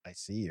I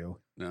see you.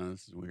 No,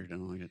 this is weird. I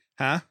don't like it.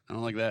 Huh? I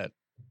don't like that.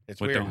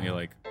 It's What weird. don't you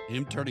like?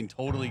 Him turning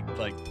totally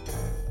like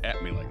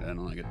at me like that. I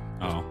don't like it.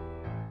 Oh,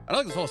 I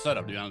like this whole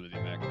setup. To be honest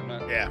with you,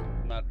 Mac. Yeah.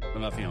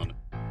 I'm not feeling it.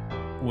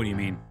 what do you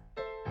mean?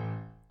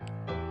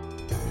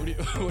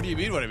 What do you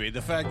mean? What I mean?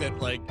 The fact that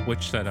like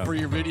Which setup? for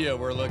your video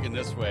we're looking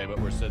this way, but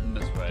we're sitting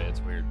this way. It's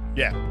weird.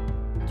 Yeah.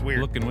 It's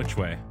weird. Looking which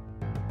way?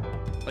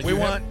 Like We you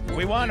want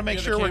to make you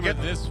have sure the we're camera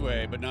getting this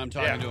way, but now I'm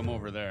talking Yeah. to him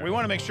over there. we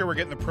want to make sure we're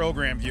getting the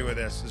program view of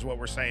this. Is what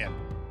we're saying.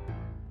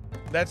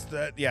 That's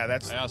the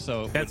That's I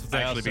also That's what's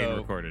actually being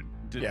recorded.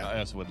 Yeah. I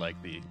also would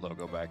like the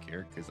logo back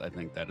here because I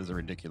think that is a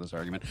ridiculous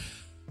argument.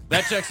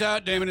 That checks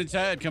out. Damon and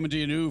Ted coming to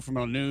you new from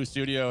a new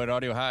studio at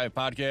Audio Hive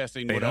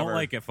Podcasting. They whatever. don't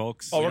like it,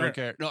 folks. Oh, we're we gonna- don't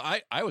care. No,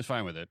 I was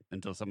fine with it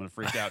until someone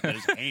freaked out that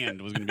his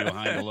hand was going to be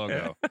behind the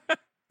logo.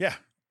 yeah.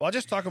 Well, I'll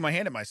just talk with my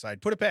hand at my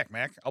side. Put it back,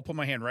 Mac. I'll put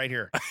my hand right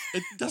here.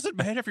 It doesn't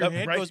matter if your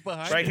hand right- goes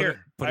behind. right it.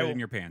 here. Put I it will- in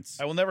your pants.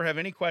 I will never have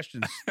any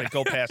questions that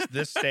go past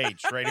this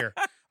stage right here.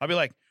 I'll be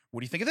like,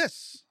 "What do you think of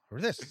this or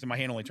this?" And my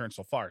hand only turns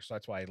so far, so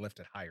that's why I lift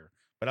it higher.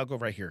 But I'll go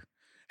right here.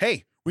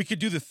 Hey, we could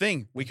do the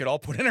thing. We could all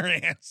put in our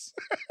hands,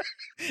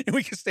 and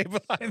we could stay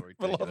behind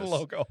below the ridiculous.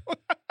 logo.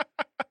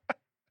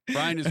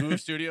 Brian has moved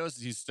studios.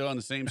 He's still on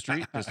the same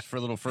street, just for a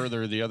little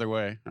further the other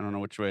way. I don't know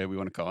which way we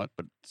want to call it,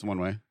 but it's one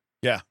way.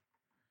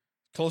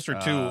 Closer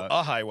to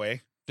a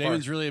highway.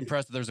 Damon's really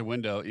impressed that there's a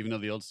window, even though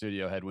the old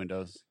studio had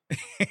windows.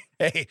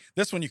 Hey,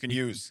 this one you can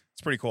use.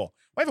 It's pretty cool.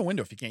 Why have a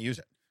window if you can't use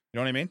it? You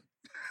know what I mean?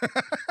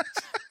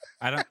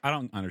 I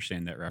don't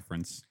understand that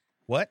reference.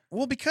 What?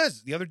 Well,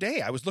 because the other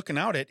day I was looking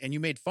out it and you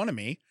made fun of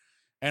me,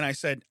 and I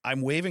said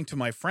I'm waving to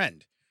my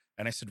friend,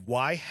 and I said,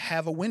 why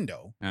have a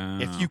window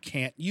if you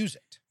can't use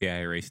it? Yeah, I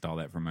erased all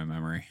that from my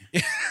memory.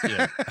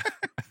 Yeah.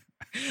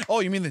 Oh,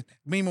 you mean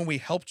when we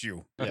helped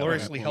you, Yeah,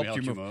 gloriously when we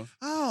helped you move?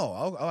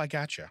 Oh, I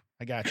gotcha.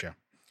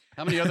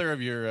 How many other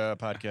of your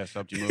podcasts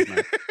helped you move,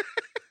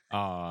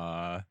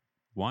 Matt?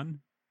 One.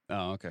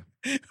 Oh, okay.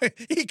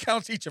 He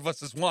counts each of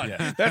us as one.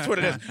 Yeah. That's what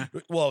it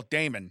is. Well,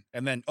 Damon,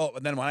 and then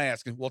when I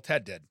ask him, well,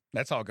 Ted did.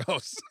 That's how it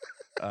goes.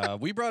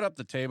 We brought up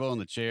the table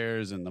and the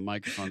chairs and the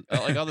microphone,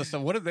 like all this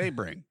stuff. What did they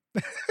bring?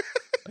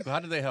 Like, how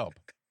did they help?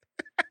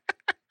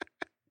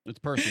 It's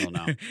personal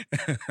now.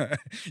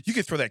 You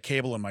could throw that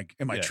cable in my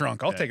Yeah,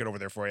 trunk. I'll yeah. take it over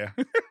there for you.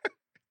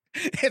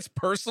 It's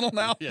personal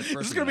now. Yeah, it's This is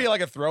personal gonna be now.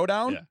 like a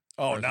throwdown. Yeah,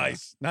 Oh,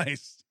 personal.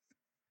 nice.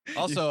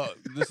 Also,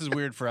 this is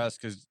weird for us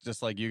because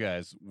just like you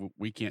guys,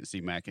 we can't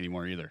see Mac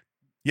anymore either.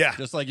 Yeah.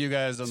 Just like you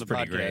guys on It's the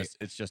pretty podcast, great.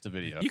 it's just a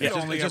video. You It's can just-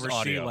 only it's just ever see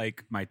audio.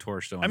 like my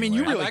torso. I mean,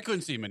 you anyway. really- I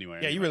couldn't see him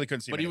anywhere. Yeah, you really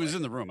couldn't see. But him he was anyway.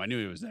 in the room. I knew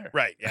he was there.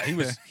 Right. Yeah,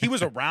 he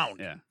was around.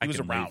 Yeah. He I was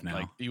can leave around. now.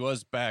 Like he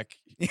was back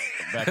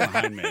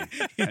behind me,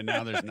 and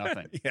now there's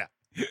nothing. Yeah.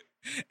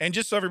 And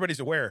just so everybody's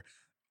aware,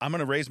 I'm going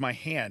to raise my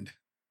hand,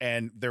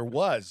 and there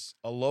was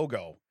a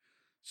logo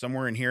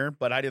somewhere in here,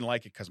 but I didn't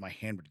like it because my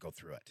hand would go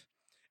through it.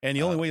 And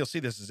the only way you'll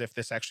see this is if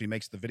this actually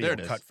makes the video There it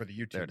is. cut for the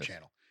There YouTube it is.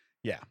 channel.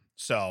 Yeah.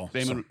 So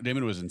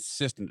Damon was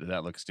insistent that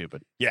that looks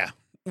stupid. yeah.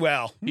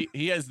 Well,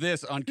 He has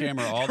this on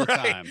camera all the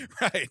right, time,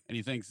 Right. and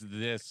he thinks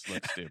this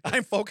looks stupid.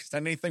 I'm focused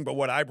on anything but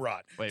what I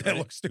brought. Wait, that ready?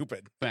 looks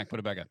stupid. Back, put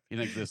it back up. He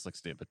thinks this looks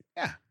stupid.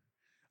 Yeah.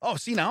 Oh,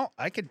 see now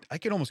I could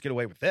almost get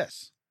away with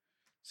this.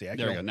 See, I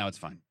There we could. go. Now it's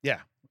fine. Yeah.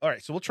 All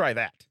right. So we'll try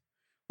that.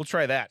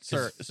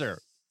 Sir,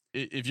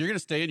 if you're going to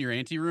stay in your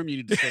ante room, you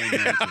need to stay in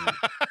your ante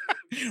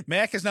room.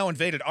 Mac has now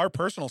invaded our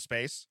personal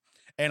space,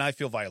 and I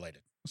feel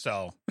violated.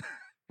 So,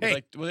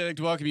 Hey. We'd like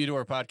to welcome you to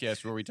our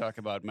podcast where we talk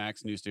about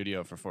Mac's new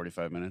studio for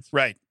 45 minutes.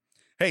 right.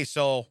 Hey,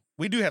 so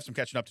we do have some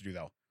catching up to do,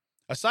 though.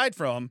 Aside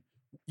from,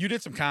 you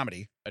did some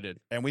comedy, I did.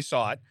 and we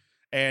saw it,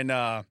 and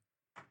I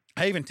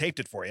even taped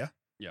it for you.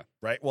 Yeah.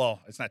 Right?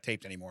 Well, it's not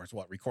taped anymore. It's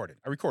recorded.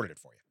 I recorded it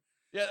for you.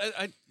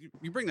 Yeah,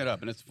 you bring that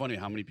up, and it's funny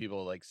how many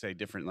people like say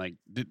different. Like,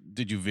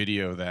 did you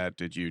video that?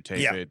 Did you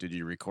tape Yeah. it? Did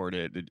you record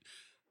it?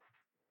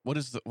 What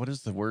is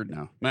the word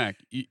now, Mac?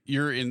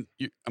 You're in.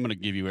 I'm going to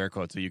give you air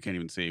quotes so you can't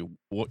even see.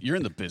 You're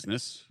in the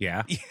business.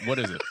 Yeah. What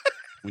is it?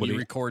 When What you do you-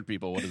 record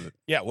people, what is it?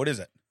 Yeah. What is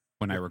it?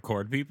 When I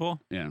record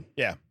people, Yeah.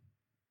 Yeah.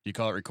 You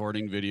call it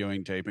recording,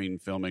 videoing, taping,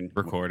 filming.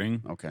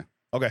 recording, Okay.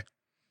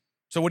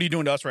 So, what are you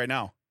doing to us right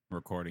now?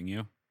 recording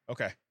you.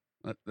 Okay.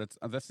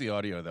 That's the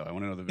audio though. I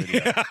want to know the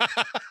video.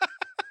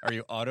 Are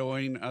you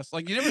autoing us?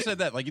 Like you never said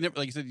that. Like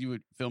you said you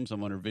would film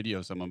someone or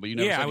video someone, but you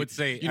never. Yeah, said I would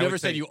say. You I never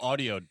would said say- you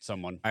audioed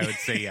someone. I would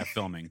say yeah,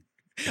 filming.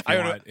 If I you,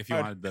 would- wanted, if you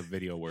I'd- wanted the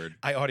video word,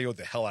 I audioed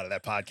the hell out of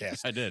that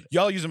podcast. I did.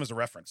 Y'all use them as a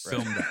reference.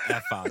 film the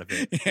f out of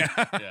it.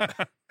 Yeah.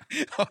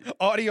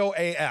 Audio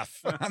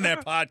AF on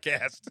that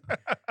podcast.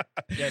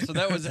 Yeah. So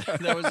that was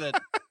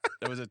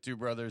at Two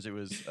Brothers. It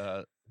was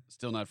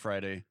Still Not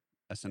Friday.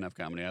 SNF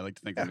comedy. I'd like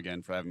to thank them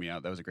again for having me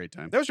out. That was a great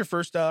time. That was your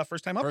first time up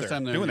First there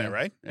time there, doing yeah. that,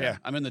 right? Yeah.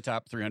 I'm in the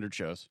top 300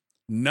 shows.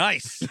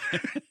 Nice.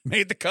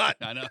 Made the cut.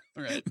 I know.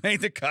 Right.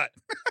 Made the cut.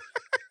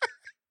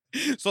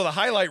 So the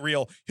highlight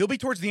reel, he'll be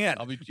towards the end,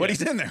 I'll be but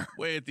he's in there.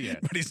 way at the end.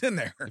 But he's in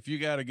there. If you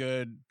got a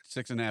good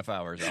 6.5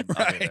 hours, I'll be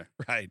Right. there.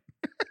 Right.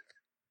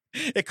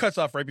 It cuts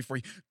off right before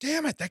you.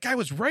 Damn it. That guy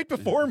was right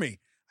before me.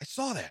 I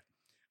saw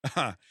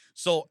that.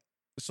 So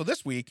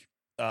this week,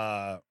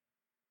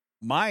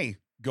 my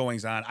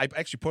goings on, I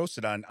actually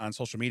posted on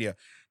social media,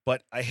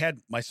 but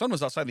my son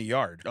was outside in the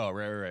yard. Oh,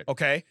 right.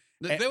 Okay.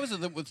 That was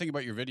the thing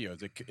about your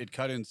videos. It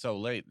cut in so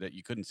late that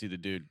you couldn't see the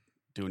dude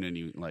doing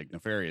any like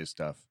nefarious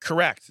stuff.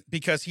 Correct,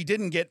 because he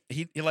didn't get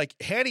he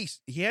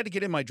had to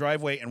get in my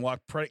driveway and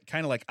walk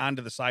kind of like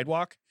onto the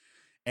sidewalk,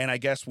 and I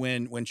guess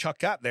when Chuck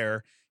got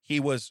there, he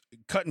was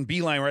cutting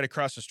beeline right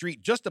across the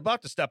street, just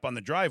about to step on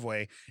the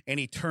driveway, and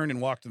he turned and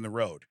walked in the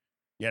road,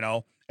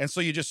 and so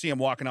you just see him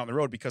walking out in the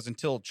road because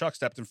until Chuck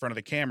stepped in front of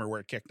the camera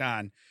where it kicked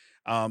on,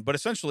 but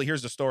essentially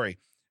here's the story: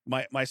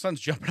 my son's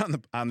jumping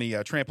on the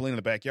trampoline in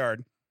the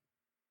backyard,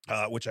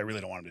 which I really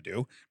don't want him to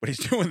do, but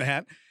he's doing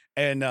that,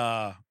 and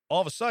all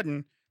of a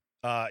sudden,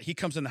 he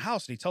comes in the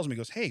house and he tells me,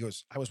 he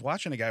goes, I was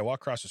watching a guy walk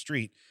across the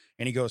street,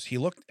 and he goes,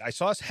 I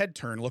saw his head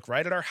turn, look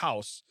right at our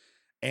house,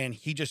 and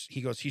he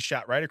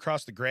shot right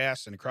across the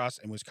grass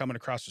and was coming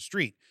across the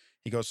street.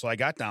 He goes, so I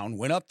got down,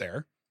 went up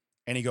there,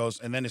 and he goes,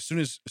 and then as soon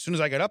as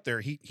I got up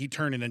there, he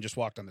turned and then just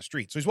walked on the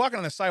street. So he's walking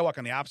on the sidewalk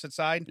on the opposite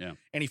side,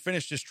 and he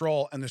finished his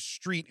stroll on the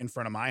street in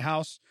front of my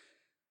house.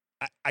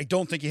 I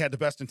don't think he had the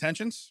best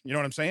intentions. You know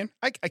what I'm saying?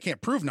 I can't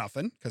prove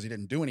nothing because he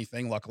didn't do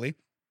anything, luckily.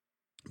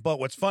 But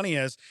what's funny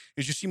is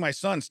you see my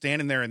son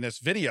standing there in this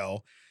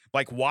video,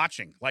 like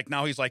watching, like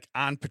now he's like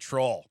on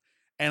patrol.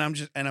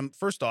 And I'm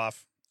first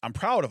off, I'm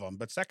proud of him.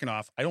 But second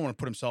off, I don't want to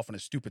put himself in a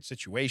stupid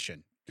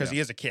situation because he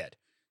is a kid.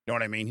 You know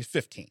what I mean? He's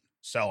 15.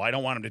 So I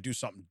don't want him to do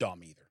something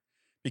dumb either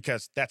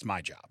because that's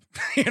my job.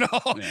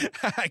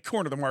 I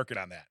corner the market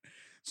on that.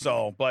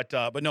 So, but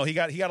no, he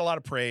got a lot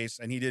of praise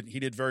and he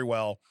did very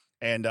well.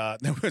 And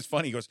it was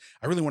funny. He goes,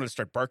 I really wanted to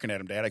start barking at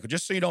him, Dad. I go,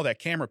 just so you know, that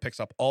camera picks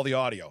up all the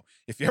audio.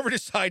 If you ever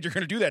decide you're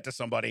going to do that to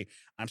somebody,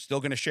 I'm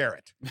still going to share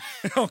it.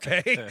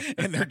 Okay?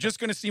 And they're just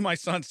going to see my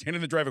son standing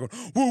in the driveway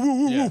going, woo,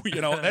 woo, woo,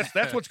 woo.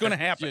 That's what's going to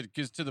happen. Yeah,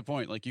 because to the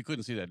point, like you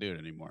couldn't see that dude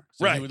anymore.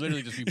 So right. He would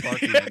literally just be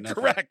barking at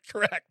nothing.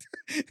 Correct.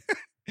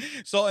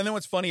 So, and then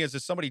what's funny is that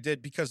somebody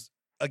did, because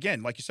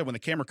again, like you said, when the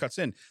camera cuts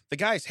in, the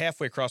guy's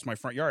halfway across my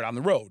front yard on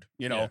the road,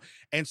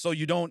 and so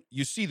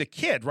you see the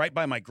kid right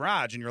by my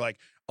garage and you're like,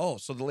 oh,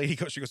 so the lady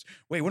she goes,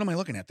 wait, what am I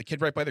looking at? The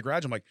kid right by the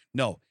garage? I'm like,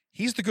 no,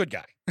 he's the good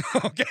guy.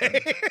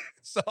 Okay.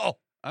 So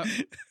I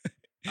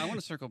want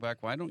to circle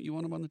back. Why don't you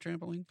want him on the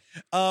trampoline?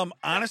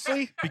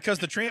 Honestly, because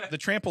the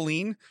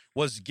trampoline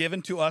was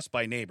given to us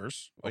by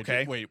neighbors.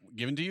 Okay. Wait,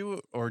 given to you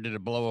or did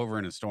it blow over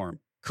in a storm?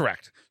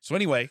 Correct. So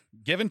anyway,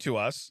 given to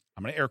us,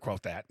 I'm going to air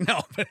quote that.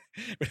 No, but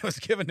it was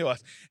given to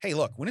us. Hey,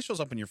 look, when it shows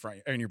up in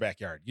your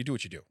backyard, you do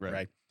what you do.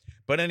 Right.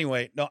 But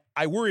anyway, no,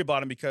 I worry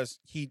about him because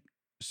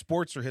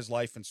sports are his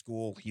life in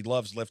school. He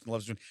loves lifting,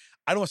 loves doing.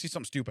 I don't want to see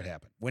something stupid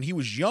happen. When he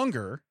was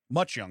younger,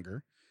 much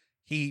younger,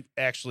 he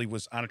actually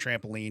was on a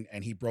trampoline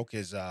and he broke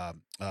his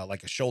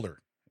like a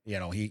shoulder.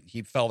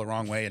 He fell the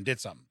wrong way and did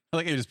something. I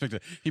like you just picked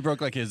it. He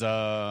broke like his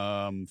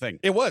thing.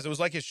 It was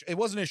like it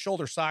wasn't his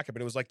shoulder socket,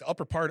 but it was like the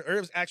upper part, or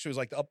it was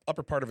like the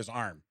upper part of his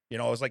arm.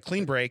 It was like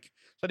clean break.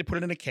 So they put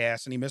it in a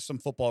cast and he missed some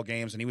football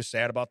games and he was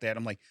sad about that.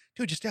 I'm like,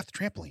 dude, just stay off the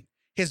trampoline.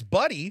 His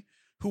buddy,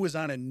 who was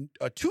on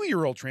a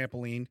 2-year-old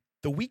trampoline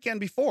the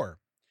weekend before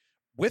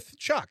with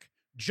Chuck,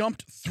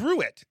 jumped through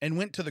it and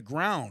went to the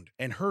ground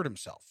and hurt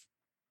himself.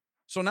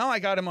 So now I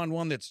got him on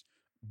one that's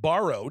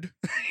borrowed.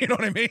 You know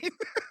what I mean?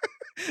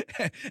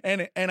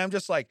 and I'm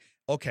just like,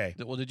 okay.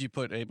 Well, did you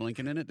put Abe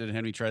Lincoln in it? Did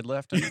Henry Tread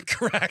left in it?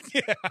 Correct.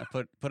 Yeah. I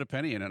put a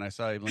penny in it and I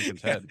saw Abe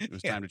Lincoln's head. It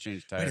was time to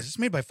change Wait, tires. is this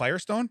made by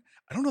Firestone?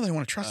 I don't know that I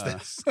want to trust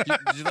this.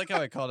 Did you like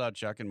how I called out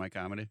Chuck in my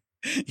comedy?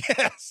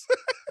 Yes.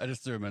 I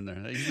just threw him in there.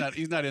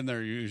 He's not in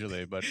there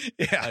usually, but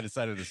yeah. I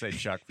decided to say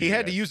Chuck. He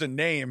had to use a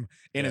name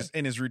in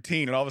his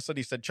routine, and all of a sudden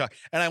he said Chuck.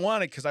 And I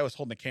wanted, because I was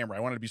holding the camera,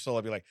 I wanted to be solo,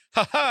 I'd be like,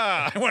 ha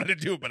ha. I wanted to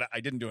do it, but I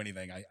didn't do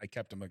anything. I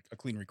kept him a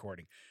clean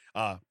recording,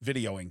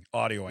 videoing,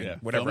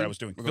 audioing, whatever Filming? I was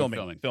doing, We're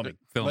going filming.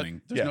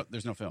 Filming.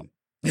 There's no film.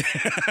 So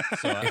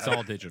it's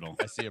all digital.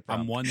 I see a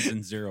problem. I'm ones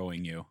and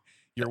zeroing you.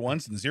 You're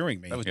once and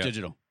zeroing me. That was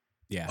digital.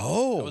 Yeah. I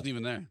Oh, wasn't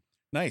even there.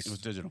 nice. It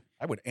was digital.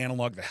 I would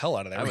analog the hell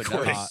out of that I would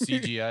recording.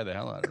 CGI the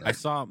hell out of that. I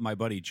saw my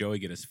buddy Joey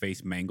get his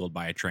face mangled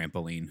by a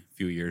trampoline a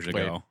few years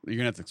ago. Wait, you're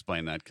gonna have to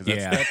explain that because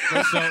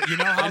So you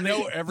know how I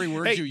know every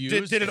word Hey, you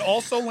use. did it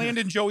also land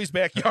in Joey's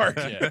backyard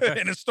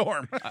in a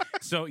storm?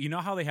 So you know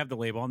how they have the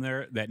label on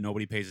there that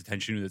nobody pays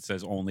attention to that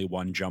says only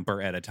one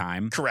jumper at a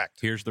time? Correct.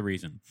 Here's the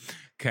reason.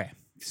 Okay.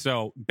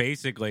 So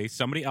basically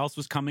somebody else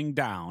was coming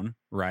down,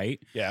 right?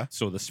 Yeah.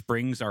 So the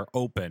springs are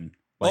open.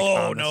 Oh,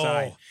 on the no.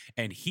 side.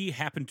 And he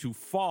happened to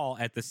fall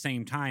at the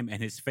same time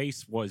and his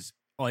face was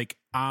like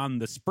on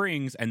the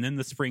springs and then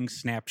the springs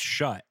snapped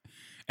shut.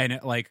 And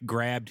it like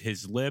grabbed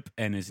his lip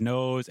and his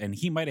nose, and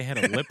he might have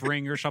had a lip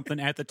ring or something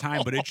at the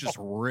time, but it just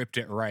ripped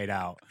it right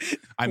out.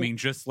 I mean,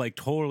 just like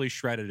totally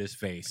shredded his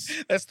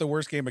face. That's the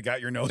worst game of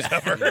Got Your Nose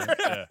ever.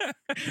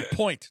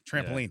 Point,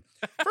 trampoline.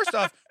 First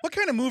off, What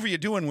kind of movie are you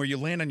doing where you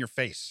land on your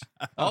face?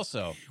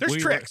 Also, There's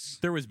tricks.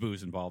 There was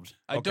booze involved.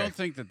 I Okay. don't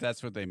think that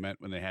that's what they meant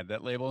when they had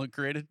that label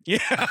created. Yeah.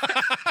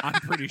 I'm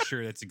pretty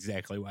sure that's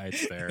exactly why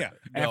it's there. Yeah.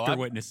 No, After I'm-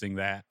 witnessing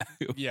that.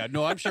 Yeah,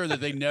 no, I'm sure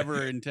that they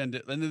never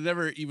intended, and they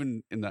never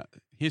even in the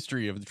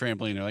history of the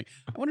trampoline, they're like,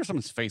 I wonder if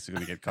someone's face is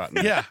going to get caught in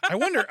this. Yeah. I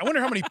wonder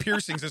how many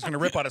piercings it's going to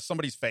rip out of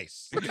somebody's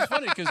face. Which is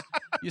funny because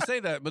you say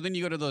that, but then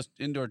you go to those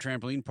indoor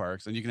trampoline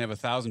parks and you can have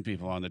 1,000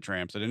 people on the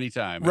tramps at any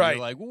time. And Right.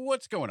 You're like,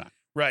 what's going on?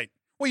 Right.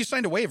 Well, you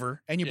signed a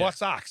waiver and you Yeah. bought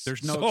socks.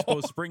 There's no So-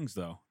 exposed springs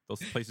though.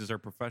 Those places are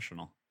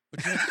professional.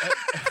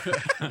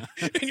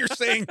 and you're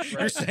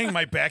saying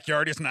my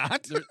backyard is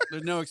not?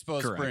 There's no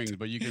exposed Correct. springs,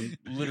 but you can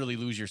literally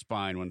lose your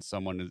spine when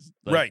someone is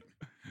like, Right.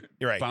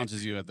 You're right.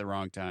 bounces you at the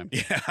wrong time.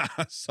 Yeah.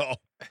 So,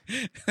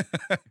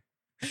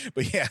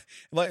 but yeah.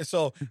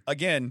 So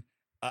again,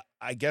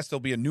 I guess there'll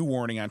be a new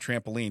warning on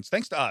trampolines,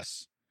 thanks to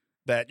us,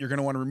 that you're going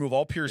to want to remove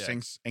all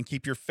piercings and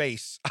keep your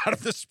face out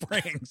of the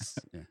springs.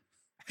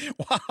 Yeah.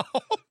 Wow.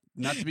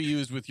 Not to be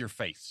used with your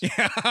face.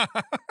 Yeah.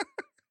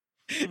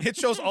 It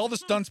shows all the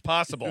stunts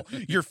possible.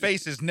 Your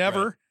face is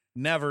never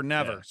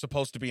Yeah.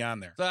 supposed to be on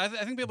there. So I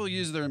think people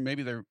use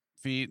maybe their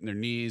feet and their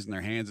knees and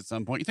their hands at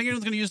some point. You think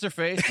anyone's going to use their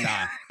face?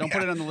 Nah, don't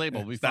put it on the label.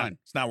 We'll be It's not, fine.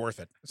 it's not worth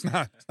it. It's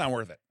not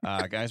worth it.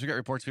 Guys, we got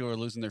reports people are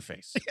losing their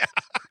face.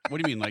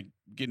 What do you mean, like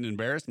getting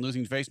embarrassed and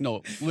losing your face?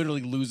 No,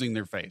 literally losing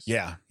their face.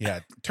 Yeah.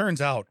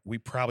 Turns out we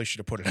probably should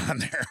have put it on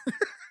there.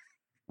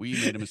 We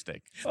made a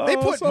mistake. They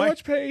put so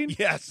much pain.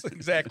 Yes,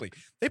 exactly.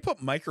 They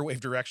put microwave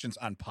directions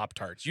on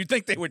Pop-Tarts. You'd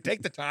think they would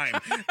take the time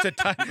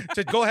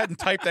to go ahead and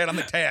type that on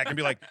the tag and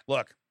be like,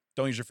 look,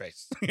 don't use your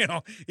face.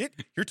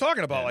 You're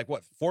talking about Yeah. like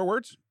what, 4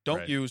 words? Don't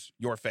Right. use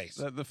your face.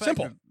 The fact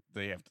Simple. that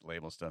they have to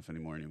label stuff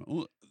anymore.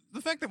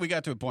 The fact that we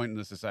got to a point in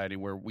the society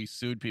where we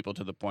sued people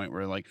to the point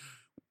where like,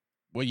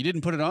 well, you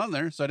didn't put it on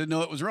there, so I didn't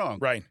know it was wrong.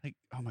 Right. Like,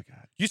 oh my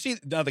God. You see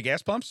now the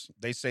gas pumps,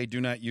 they say do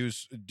not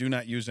use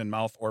in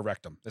mouth or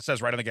rectum. It says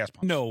right on the gas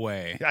pump. No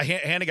way.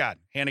 Hand of God.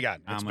 Hand of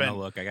God. I'm gonna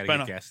look. I gotta been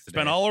get gas It's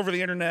today. been all over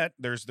the internet.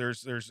 There's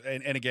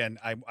and again,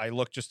 I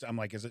look I'm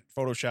like, is it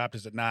photoshopped?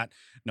 Is it not?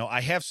 No, I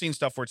have seen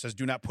stuff where it says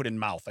do not put in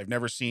mouth. I've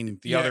never seen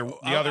the other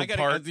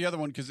part. The other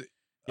one, because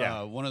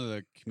Yeah. one of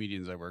the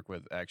comedians I work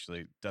with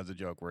actually does a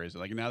joke where he's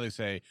like, now they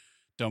say,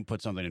 don't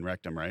put something in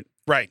rectum, right?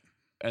 Right.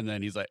 And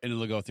then he's like, and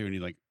it'll go through, and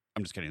he's like,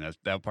 I'm just kidding.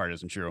 That part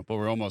isn't true, but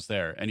we're almost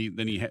there. And he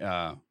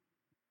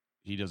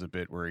does a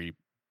bit where he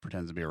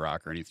pretends to be a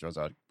rocker and he throws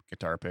out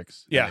guitar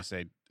picks. Yeah. And I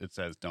say it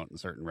says don't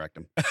insert in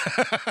rectum.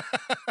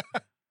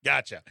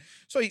 Gotcha.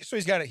 So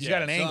he's got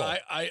an angle.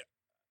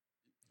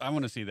 I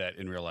want to see that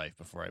in real life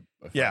before I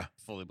Yeah.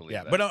 fully believe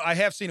Yeah, that. but no, I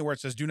have seen it where it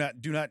says do not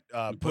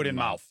put in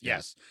mouth. Yeah.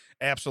 Yes,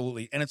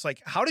 absolutely. And it's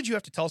like, how did you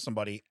have to tell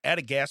somebody at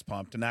a gas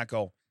pump to not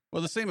go?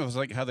 well, the same was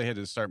like how they had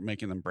to start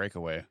making them break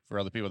away for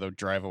other people that would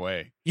drive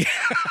away. Yeah,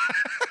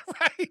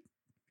 right.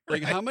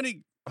 Like Right. how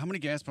many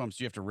gas pumps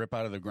do you have to rip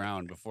out of the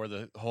ground before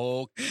the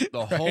whole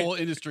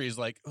industry is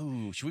like,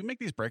 ooh, should we make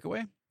these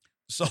breakaway?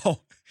 So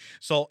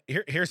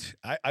here's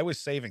I was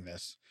saving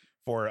this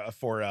for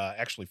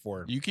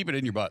You keep it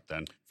in your butt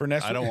then. for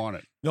next. I don't want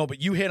it. No, but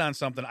you hit on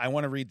something. I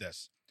want to read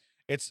this.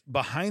 It's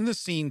behind the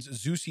scenes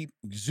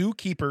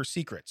zookeeper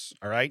secrets.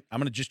 All right, I'm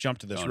going to just jump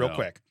to this Oh, real no.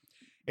 quick.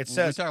 It We're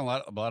says talking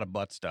a lot of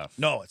butt stuff.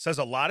 no. It says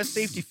a lot of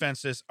safety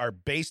fences are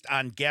based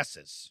on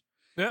guesses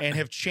and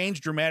have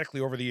changed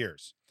dramatically over the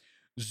years.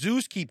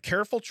 Zoos keep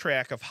careful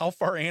track of how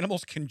far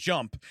animals can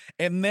jump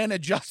and then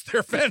adjust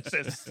their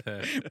fences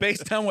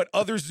based on what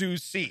other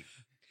zoos see.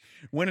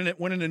 When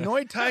an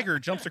annoyed tiger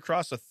jumps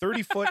across a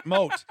 30-foot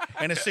moat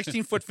and a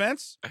 16-foot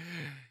fence,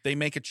 they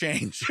make a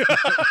change.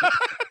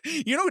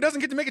 You know who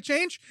doesn't get to make a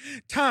change?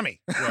 Tommy.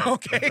 Right,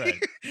 Okay.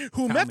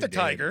 Who met the did.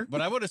 tiger.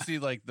 But I want to see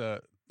like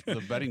the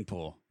betting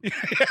pool,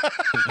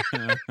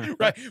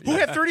 Right. Who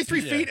had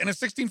 33 Yeah. feet and a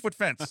 16-foot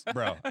fence.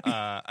 bro.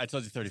 I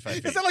told you 35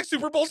 feet. Is that like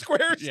Super Bowl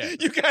squares? Yeah.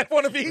 You got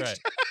one of each. Right.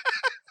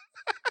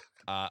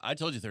 I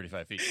told you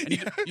 35 feet.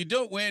 And you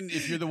don't win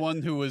if you're the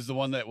one who was the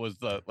one that was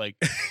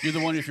you're the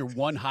one if you're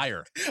one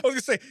higher. I was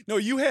gonna say, no,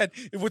 you had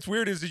what's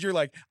weird is you're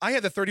like, I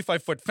had the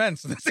 35-foot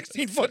fence and the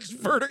 16-foot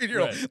vertical,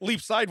 Right.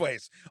 leap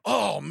sideways.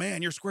 Oh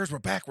man, your squares were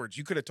backwards.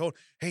 You could have told,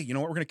 hey, you know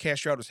what? We're gonna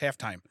cash you out as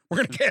halftime. We're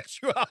gonna cash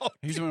you out.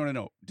 Here's what I want to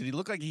know: did he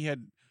look like he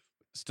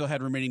still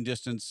had remaining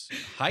distance,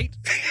 height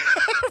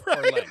or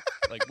Right. length?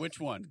 Like which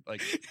one?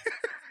 Like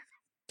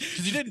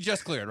because he didn't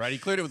just clear it, right? He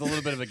cleared it with a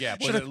little bit of a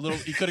gap. Was it a little?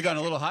 He could have gone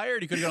a little higher. Or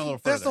he could have gone a little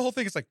further. That's the whole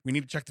thing. It's like we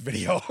need to check the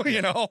video,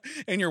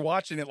 and you're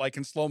watching it like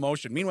in slow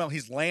motion. Meanwhile,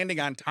 he's landing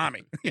on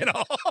Tommy,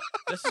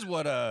 This is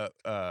what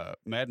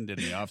Madden did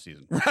in the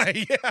offseason.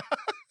 right? Yeah.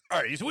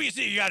 All right, so what do you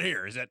see you got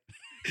here? Is that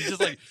he's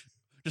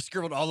just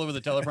scribbled all over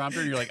the teleprompter,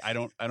 and you're like, I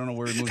don't know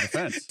where to move the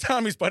fence.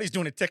 Tommy's buddy's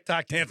doing a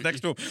TikTok dance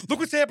next to him. Look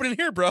what's happening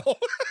here, bro.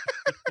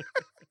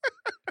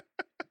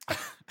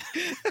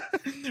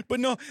 But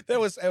no, I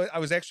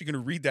was actually going to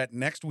read that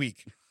next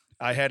week.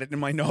 I had it in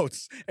my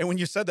notes. And when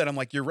you said that, I'm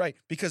like, you're right.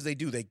 Because they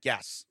do. They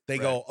guess. They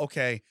go,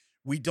 okay,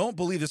 we don't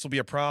believe this will be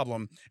a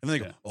problem. And then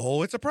they go, Yeah.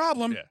 oh, it's a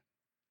problem.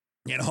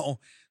 Yeah.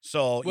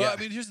 So, Well, yeah. I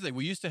mean, here's the thing: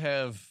 we used to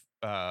have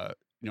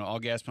all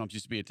gas pumps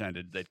used to be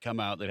attended. They'd come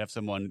out, they'd have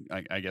someone,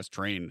 I guess,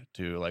 trained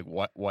to like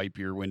wipe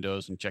your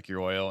windows and check your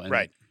oil and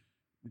Right.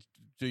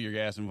 do your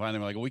gas. And finally,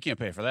 they're like, well, we can't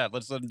pay for that.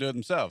 Let's let them do it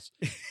themselves.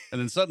 And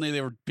then suddenly,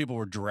 people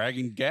were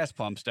dragging gas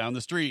pumps down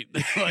the street.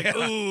 Like,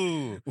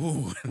 ooh,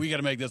 we got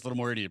to make this a little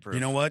more idiot proof. You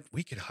know what?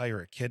 We could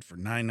hire a kid for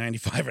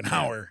 $9.95 an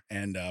hour,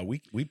 and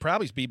we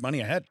probably speed money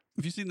ahead.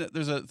 Have you seen that?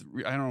 There's I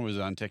don't know, it was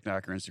on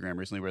TikTok or Instagram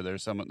recently where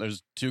there's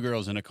two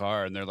girls in a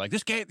car and they're like,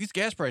 these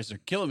gas prices are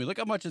killing me. Look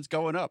how much it's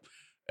going up.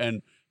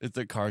 And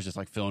the car's just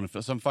like filling.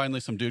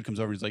 Finally, some dude comes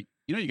over and he's like,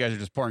 you guys are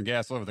just pouring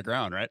gas all over the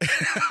ground, right?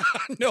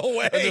 No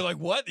way. And they're like,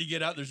 what? You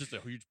get out, there's just a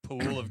huge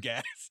pool of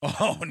gas.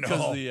 Oh, no.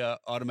 Because the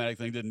automatic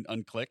thing didn't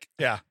unclick.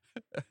 Yeah.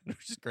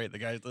 Which is great. The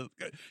guy, because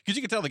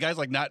you can tell the guy's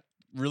like not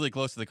really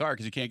close to the car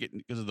because you can't get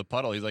because of the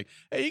puddle. He's like,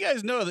 hey, you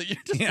guys know that you're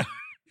just. Yeah.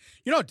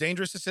 You know how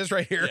dangerous this is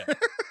right here? Yeah.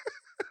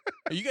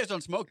 You guys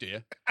don't smoke, do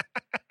you?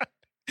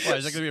 Why,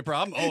 is that going to be a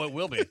problem? Oh, it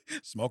will be.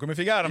 Smoke them if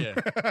you got them.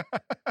 Yeah.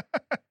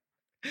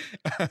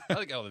 I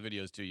like all the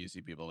videos too. You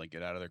see people like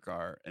get out of their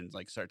car and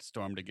like start to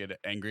storm to get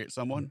angry at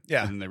someone.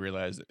 Yeah. And then they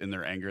realize in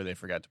their anger they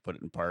forgot to put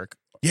it in park.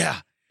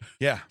 Yeah.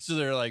 Yeah. So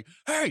they're like,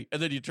 hey.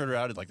 And then you turn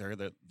around and like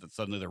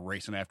suddenly they're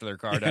racing after their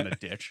car down a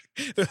ditch.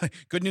 They're like,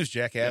 good news,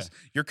 jackass.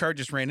 Your car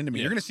just ran into me.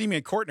 Yeah. You're going to see me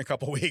in court in a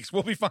couple weeks.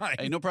 We'll be fine.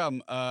 Hey, no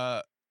problem.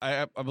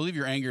 I believe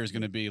your anger is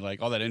going to be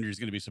like all that energy is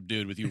going to be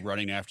subdued with you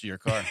running after your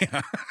car.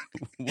 Yeah.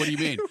 What do you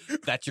mean?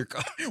 That's your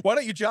car. Why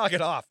don't you jog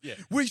it off? Yeah.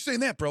 Why are you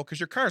saying that, bro? Because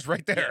your car's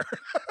right there.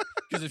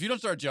 Because if you don't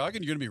start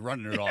jogging, you're going to be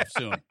running it off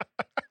soon.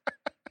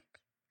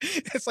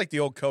 It's like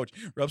the old coach.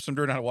 Rub some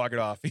dirt on it, walk it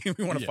off. You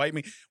want to Yeah. fight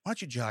me? Why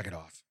don't you jog it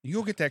off? You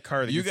go get that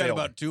car that You got failed.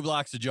 about 2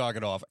 blocks to jog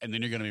it off, and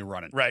then you're going to be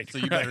running. Right. So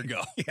you better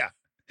go. Yeah.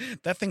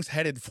 That thing's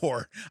headed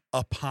for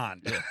a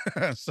pond.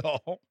 So,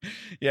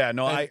 yeah,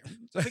 no, Hey,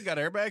 so I think got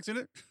airbags in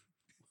it.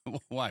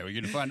 Why? Are we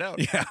going to find out?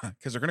 yeah,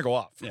 because they're going to go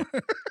off. Yeah.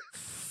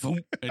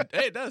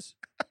 Hey, it does.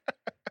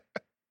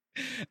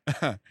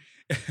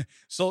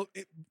 So,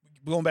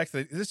 going back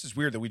to this is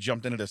weird that we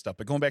jumped into this stuff,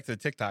 but going back to the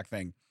TikTok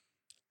thing,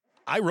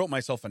 I wrote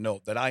myself a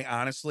note that I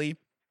honestly,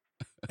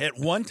 at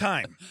one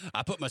time,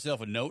 I put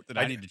myself a note that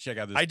I need to check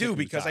out this. I do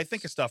Tiffany because I socks.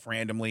 think of stuff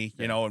randomly,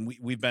 Yeah. you know, and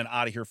we've been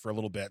out of here for a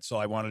little bit, so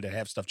I wanted to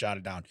have stuff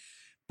jotted down.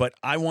 But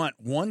I want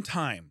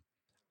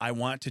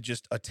to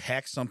just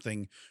attack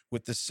something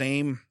with the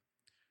same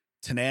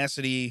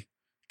tenacity,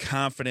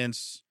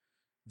 confidence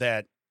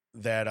that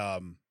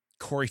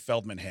Corey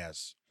Feldman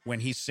has when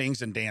he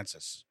sings and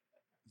dances.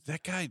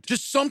 that guy.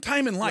 Just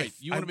sometime in Wait, life,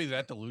 you want to be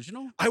that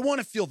delusional? I want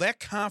to feel that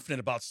confident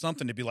about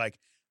something to be like,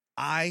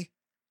 I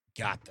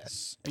got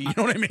this. Hey, You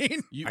know what I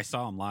mean? I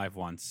saw him live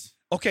once.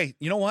 Okay,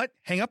 you know what?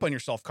 Hang up on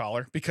yourself,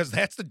 caller, because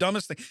that's the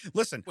dumbest thing.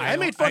 Listen, Wait, I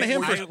made fun of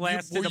him I for.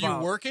 lasted Were you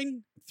about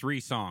working? 3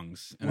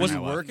 songs. and Was then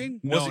it I left. working?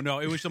 No, Was no,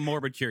 it was a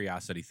morbid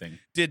curiosity thing.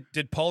 Did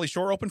Pauly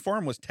Shore open for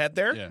him? Was Ted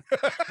there? Yeah.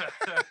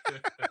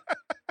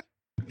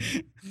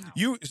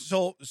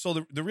 So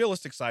the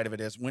realistic side of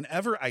it is,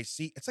 whenever I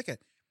see, it's like a.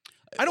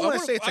 I don't want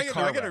to say it's a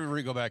car. I got wreck.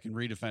 to go back and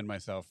redefend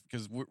myself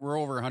because we're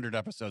over 100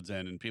 episodes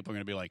in, and people are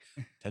going to be like,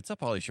 "Ted's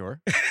up, Pauly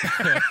Shore."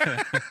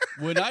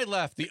 When I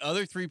left, the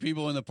other 3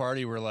 people in the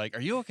party were like,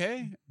 "Are you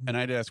okay?" And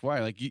I'd ask why.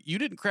 Like, you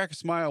didn't crack a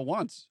smile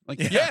once. Like,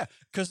 yeah,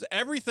 because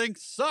everything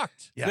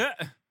sucked. Yeah.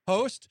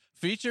 Host,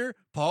 feature,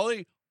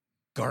 Pauly,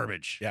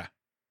 garbage. Yeah.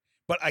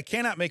 But I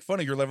cannot make fun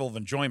of your level of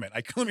enjoyment.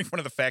 I can only make fun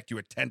of the fact you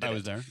attended. I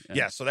was it. there.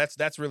 Yeah. So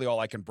that's really all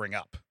I can bring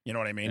up. You know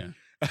what I mean?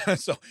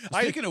 So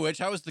Speaking of which,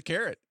 how was the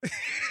carrot?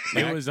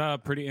 It was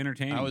pretty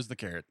entertaining. How was the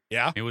carrot?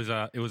 yeah. It was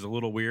a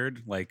little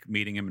weird, like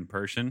meeting him in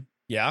person.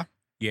 Yeah.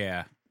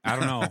 Yeah, I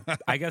don't know.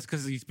 I guess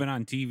because he's been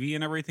on TV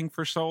and everything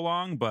for so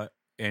long,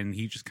 and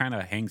he just kind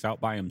of hangs out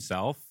by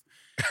himself.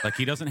 Like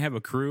he doesn't have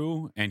a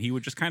crew, and he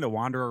would just kind of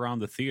wander around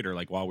the theater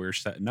like while we were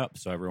setting up.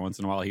 So every once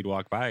in a while he'd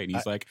walk by and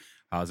he's like,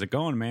 "How's it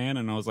going, man?"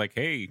 And I was like,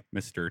 "Hey,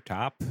 Mr.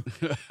 Top."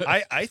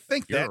 I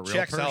think You're a that real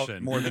checks out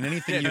person. more than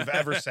anything you've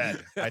ever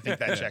said. I think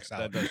that Yeah, checks out.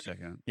 That does check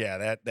out.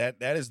 Yeah,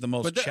 that is the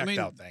most But that- I checked mean-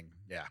 out thing.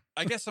 Yeah.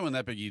 I guess someone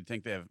that big, you'd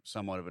think they have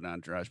somewhat of an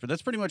entourage, but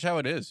that's pretty much how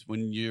it is.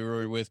 When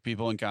you're with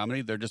people in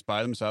comedy, they're just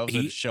by themselves. They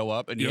He- just show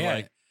up, and you're Yeah.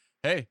 like,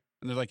 "Hey,"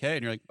 and they're like, "Hey,"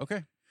 and you're like,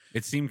 "Okay."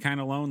 It seemed kind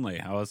of lonely.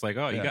 I was like,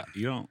 "Oh, Yeah.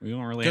 you don't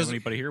really have 'Cause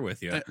anybody here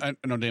with you." I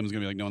know Damon's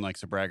gonna be like, "No one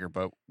likes a bragger,"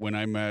 but when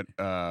I met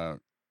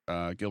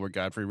Gilbert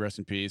Godfrey, rest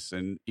in peace,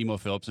 and Emo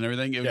Phillips and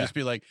everything, it would Yeah. just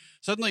be like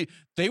suddenly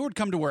they would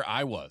come to where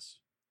I was.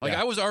 Like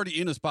Yeah. I was already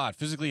in a spot,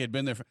 physically had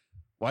been there.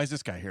 Why is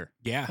this guy here?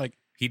 Yeah, like,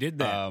 he did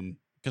that.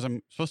 Because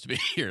I'm supposed to be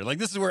here. Like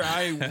this is where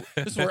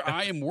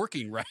I am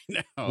working right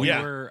now. We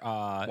Yeah. were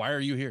Why are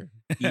you here?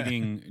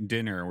 eating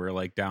dinner. We're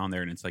like down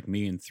there, and it's like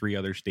me and 3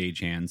 other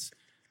stagehands,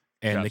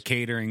 and the Gotcha.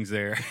 catering's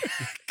there.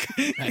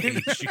 I hate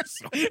you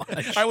so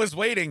much. I was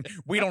waiting.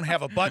 We don't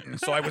have a button,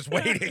 so I was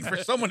waiting for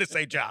someone to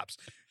say Jobs.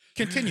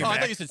 Continue, Oh, I Mac.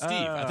 thought you said Steve.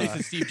 I thought you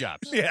said Steve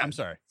Jobs. Yeah. I'm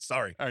sorry.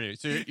 Sorry. All right,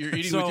 so you're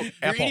eating. So, you're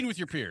Apple. eating with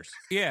your peers.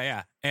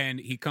 Yeah. And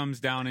he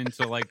comes down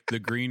into like the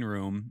green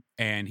room,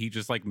 and he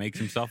just like makes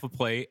himself a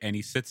plate, and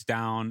he sits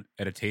down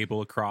at a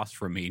table across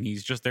from me, and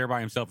he's just there by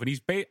himself.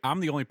 And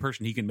I'm the only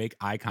person he can make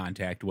eye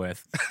contact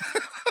with.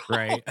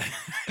 right?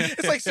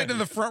 It's like sitting in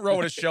the front row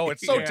at a show.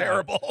 It's so Yeah,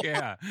 terrible.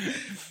 Yeah.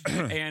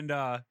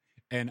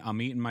 And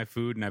I'm eating my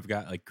food and I've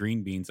got like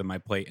green beans on my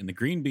plate, and the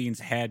green beans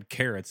had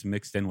carrots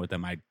mixed in with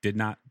them. I did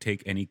not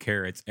take any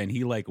carrots, and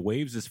he like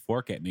waves his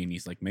fork at me and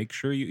he's like, make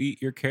sure you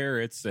eat your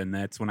carrots. And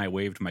that's when I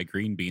waved my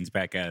green beans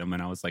back at him,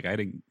 and I was like, I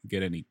didn't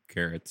get any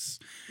carrots.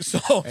 So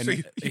And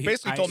you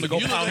basically told him to go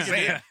you look pound like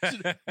sand.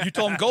 an You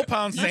told him go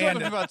pound You talked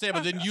sand. about sand,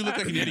 but then you look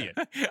like an idiot.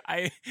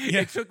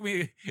 It took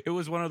me. It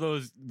was one of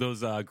those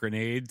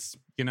grenades,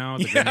 the Yeah,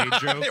 grenade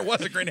joke. it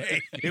was a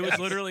grenade. It was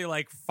literally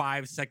like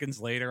 5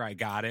 seconds later, I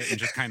got it and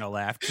just kind of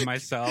laughed to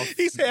myself.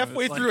 He's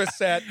halfway I was through a like-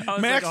 set. I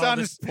was Max like, oh, on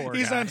this poor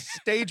he's guy. on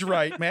stage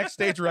right. Max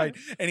stage right,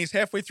 and he's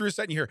halfway through a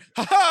set, and you hear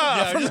 "ha ha"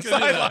 Yeah, from I'm the just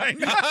gonna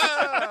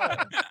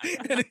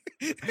sideline.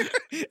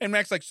 and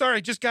Max like,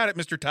 "Sorry, just got it,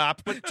 Mr.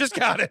 Top. Just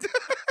got it."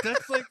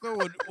 That's like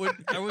when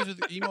I was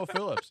with Emo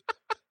Phillips.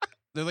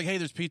 They're like, "Hey,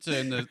 there's pizza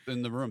in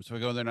the room." So we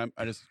go in there, and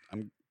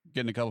I'm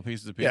getting a couple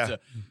pieces of Yeah. pizza,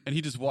 and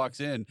he just walks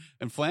in,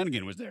 and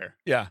Flanagan was there,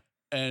 Yeah.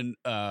 and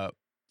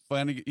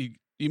Flanagan,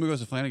 Emo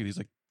goes to Flanagan. He's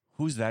like,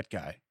 "Who's that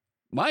guy?"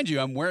 Mind you,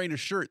 I'm wearing a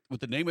shirt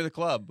with the name of the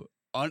club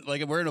on,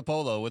 like I'm wearing a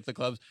polo with the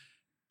clubs,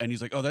 and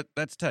he's like, "Oh,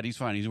 that's Ted. He's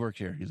fine. He's worked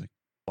here." He's like,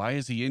 "Why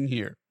is he in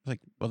here?" I was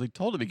like, well, they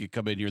told him he could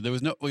come in here. There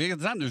was no,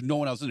 it's not, there's no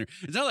one else in there.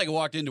 It's not like I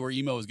walked into where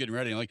Emo was getting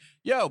ready. I'm like,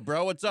 "Yo,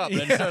 bro, what's up?"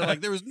 And I just started like,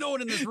 there was no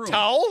one in this room.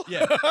 Towel.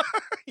 Yeah.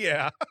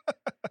 Yeah.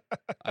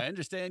 I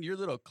understand you're a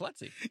little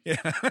klutzy.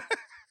 Yeah.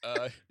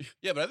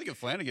 Yeah, but I think if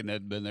Flanagan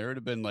had been there, it would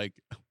have been like,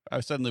 I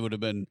suddenly would have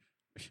been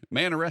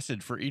man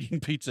arrested for eating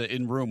pizza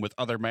in room with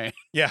other man.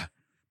 Yeah.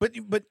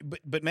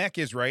 But Mac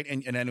is right,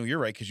 and I know you're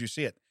right because you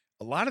see it.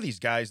 A lot of these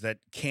guys that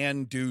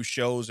can do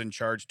shows and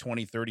charge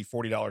 $20, $30,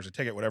 $40 a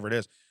ticket, whatever it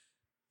is,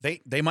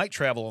 they might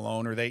travel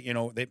alone, or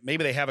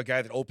maybe they have a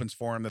guy that opens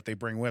for them that they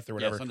bring with or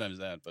whatever. Yeah, sometimes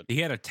that, but He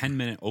had a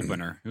 10-minute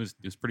opener. It was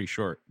pretty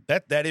short.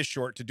 That is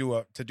short to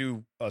do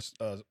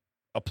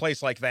a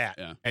place like that.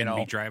 Yeah. And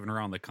be driving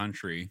around the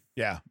country.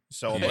 Yeah.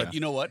 So, Yeah. But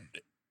you know what?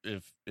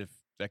 If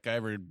that guy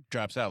ever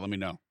drops out, let me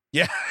know.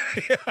 yeah.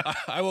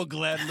 I will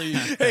gladly.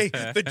 Hey,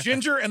 the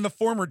ginger and the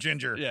former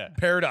ginger Yeah.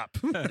 paired up.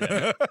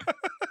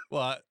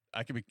 Well,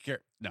 I can be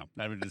careful. No,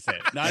 not even going to say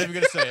it. Not even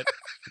going to say it.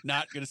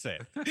 Not going to say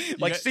it. You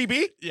Like got-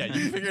 CB? Yeah, you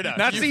can figure it out.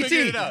 Not You figure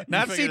it CT. out. You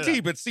Not figure it CT,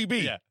 out. but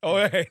CB. Yeah. Oh,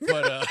 hey.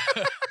 But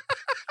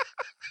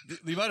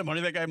the amount of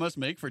money that guy must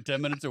make for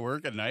 10 minutes of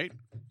work at night.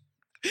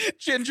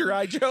 Ginger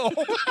Eye Joe.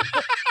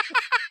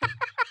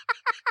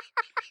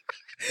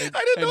 Hey,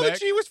 I didn't know Mac, the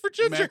G was for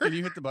ginger. Mac, can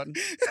you hit the button?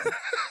 Stupid!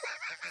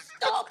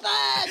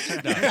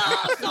 No,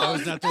 that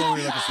was not the one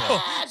we were looking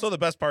for. So the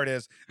best part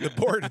is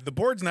the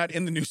board's not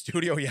in the new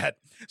studio yet.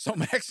 So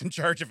Mac's in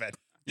charge of it.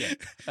 Yeah,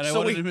 and I So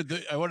wanted we- him hit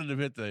the. I wanted him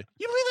to hit the.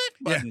 You believe that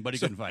button, Yeah, but he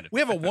so couldn't find it. We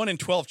have a 1 in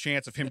 12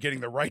 chance of him getting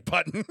the right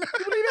button. You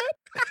believe that?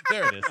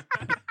 There it is.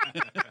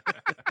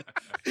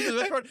 The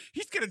best part,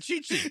 he's got a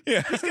cheat sheet.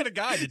 Yeah. He's got a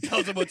guide that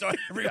tells him what's on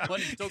every Yeah. one.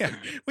 He still Yeah.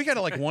 couldn't get it. We got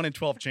a 1 in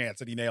 12 chance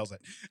that he nails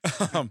it.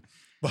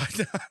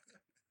 But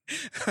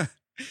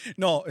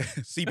no,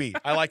 CB.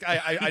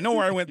 I know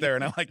where I went there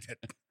and I liked it.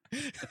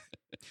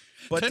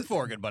 But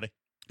 10-4, good buddy.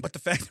 But the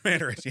fact of the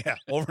matter is, yeah,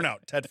 over and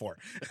out, Ted 4.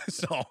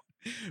 So,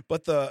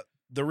 but the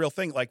real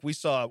thing, like we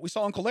saw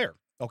Uncle Lair,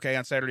 okay,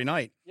 on Saturday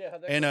night, Yeah,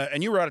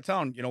 and you were out of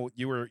town.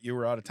 You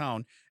were out of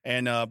town,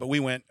 and but we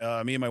went,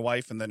 me and my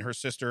wife, and then her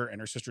sister and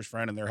her sister's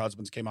friend and their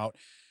husbands came out,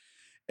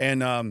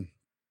 and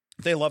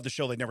they loved the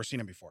show. They'd never seen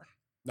him before.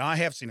 Now I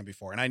have seen him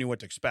before, and I knew what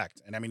to expect.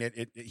 And I mean,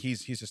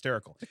 he's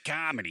hysterical. It's a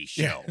comedy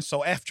show. Yeah.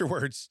 So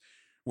afterwards,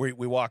 we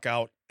walk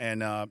out,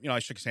 and I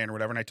shook his hand or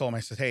whatever, and I told him, I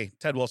said, "Hey,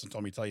 Ted Wilson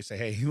told me to tell you." Say,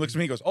 "Hey." He looks at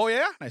me, he goes, "Oh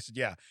yeah," and I said,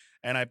 "Yeah."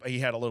 And he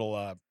had a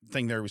little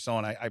thing there we saw,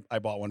 and I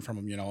bought one from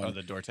him, Oh, and-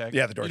 the door tag?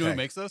 Yeah, the door You know who tag.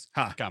 makes those?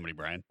 Huh. Comedy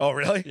Brian. Oh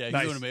really? Yeah, he's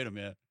Nice. the one who made them,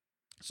 yeah.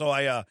 So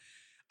I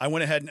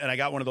went ahead and I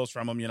got one of those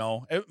from him.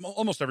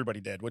 Almost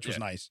everybody did, which was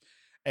Yeah. nice.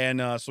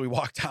 And so we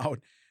walked out,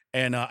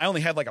 and I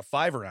only had like a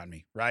 $5 on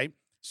me, right?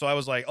 So I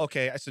was like,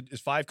 okay. I said, "Is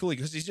 5 cool?"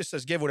 Because he just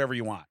says, "Give whatever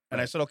you want." And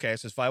I Right. said, "Okay." I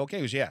says, "5 okay?"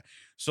 He goes, "Yeah."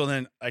 So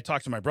then I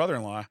talked to my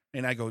brother-in-law,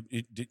 and I go,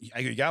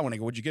 "You got one?" I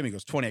go, "What'd you give me?" He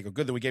goes, 20. I go,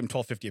 "Good, then we gave him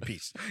 $12.50 a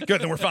piece."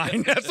 Good, then we're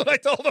fine. That's what I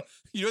told him.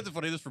 You know what's the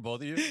funniest for both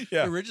of you?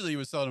 Yeah. Originally, he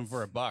was selling them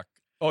for $1.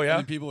 Oh And yeah,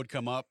 then people would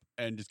come up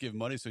and just give him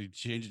money, so he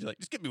changed it to like,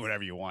 just give me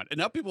whatever you want. And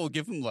now people will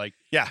give him like,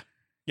 yeah.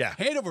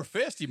 hand over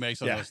fist. He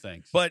makes on Yeah. those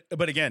things. But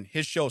again,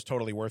 his show's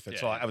totally worth it.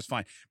 So Yeah. I was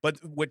fine.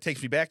 But what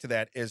takes me back to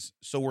that is,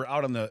 so we're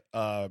out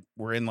on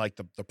we're in like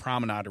the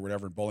promenade or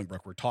whatever in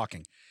Bolingbrook. We're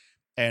talking,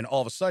 and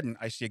all of a sudden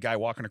I see a guy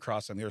walking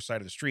across on the other side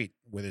of the street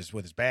with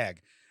his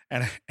bag,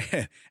 and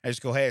I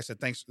just go, "Hey," I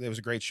said, "Thanks. It was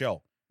a great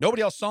show."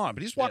 Nobody else saw him,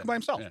 but he's walking by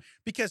himself yeah.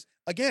 because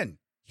again,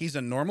 he's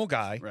a normal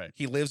guy. Right.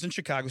 He lives in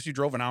Chicago, so he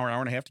drove an hour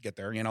and a half to get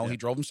there. Yeah. He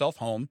drove himself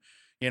home.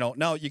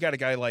 Now you got a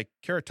guy like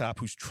Carrot Top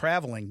who's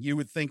traveling. You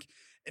would think.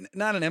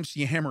 Not an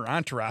MC Hammer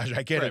entourage,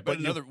 I get Right, it,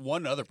 but but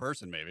one other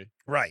person maybe.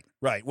 right.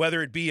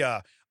 Whether it be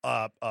a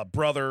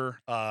brother,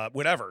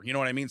 whatever, you know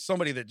what I mean?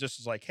 Somebody that just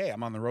is like, "Hey,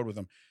 I'm on the road with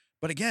them."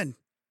 But again,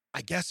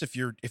 I guess if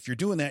you're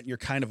doing that and you're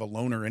kind of a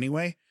loner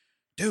anyway,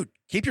 dude,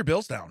 keep your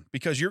bills down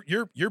because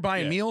you're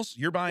buying Yeah. meals.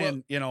 You're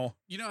buying, You know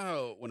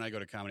how when I go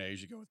to comedy, I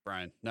usually go with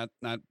Brian, not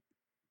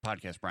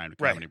podcast Brian,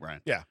 but Right. comedy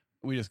Brian. Yeah.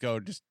 We just go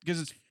just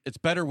because it's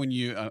better when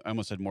you. I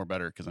almost said more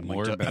better because I'm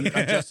More like better.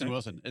 I'm Justin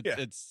Wilson. Yeah.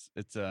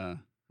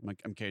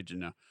 I'm Cajun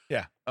now.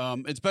 Yeah.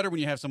 It's better when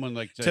you have someone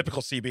like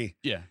typical CB.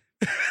 Yeah.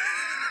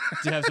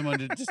 To have someone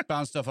to just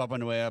bounce stuff up on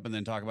the way up and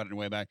then talk about it on the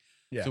way back.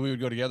 Yeah. So we would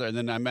go together, and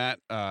then I met.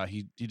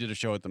 He did a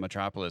show at the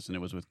Metropolis, and it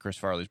was with Chris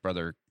Farley's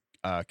brother,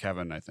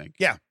 Kevin, I think.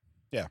 Yeah.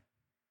 Yeah.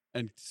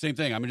 And same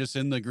thing. I'm just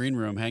in the green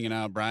room hanging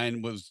out.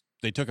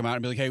 They took him out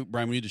and be like, "Hey,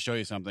 Brian, we need to show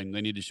you something."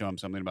 They need to show him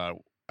something about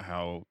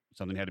how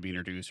something had to be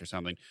introduced or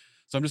something.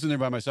 So I'm just in there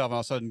by myself. And all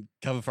of a sudden,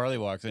 Kevin Farley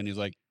walks in. He's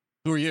like,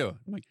 "Who are you?"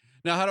 I'm like,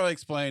 "Now, how do I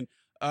explain?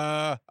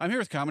 I'm here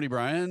with Comedy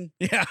Brian.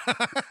 Yeah.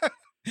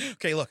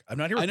 Okay, look, I'm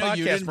not here with I know podcast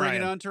you didn't Brian.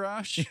 bring an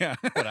entourage, Yeah.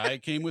 but I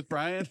came with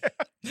Brian."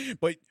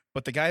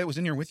 But the guy that was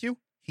in here with you,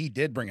 he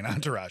did bring an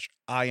entourage.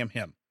 I am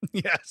him.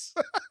 Yes.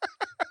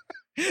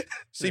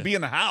 CB in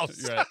the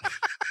house. Right.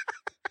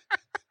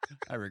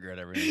 I regret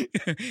everything.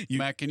 You-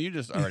 Matt, can you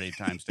just already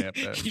timestamp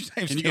that? Can you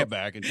Can you go timestamp-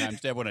 back and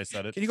timestamp when I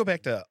said it? Can you go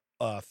back to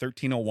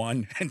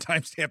 1301 and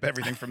timestamp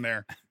everything from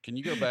there? Can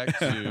you go back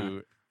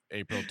to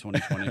April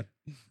 2020?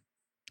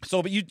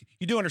 So, but you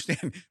do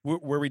understand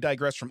where we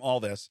digress from all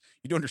this.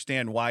 You do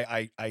understand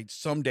why I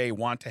someday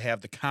want to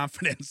have the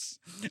confidence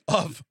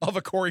of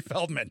a Corey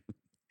Feldman.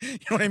 You know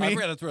what I I mean?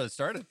 forgot that's where it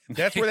started.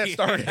 That's where that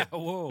started. Yeah,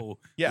 whoa.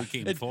 Yeah. We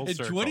came In, full in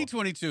circle.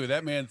 2022,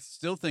 that man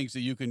still thinks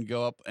that you can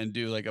go up and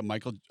do like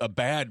a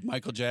bad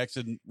Michael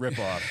Jackson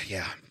ripoff.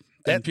 Yeah.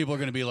 And people are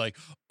going to be like,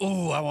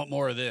 "Oh, I want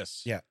more of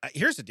this." Yeah.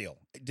 Here's the deal.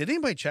 Did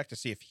anybody check to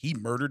see if he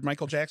murdered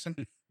Michael Jackson?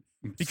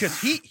 Because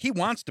he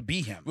wants to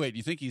be him. Wait,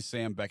 you think he's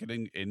Sam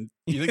Becketting in?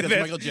 You think that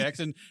That's- Michael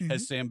Jackson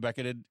has Sam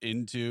Becketed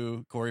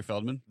into Corey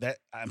Feldman? That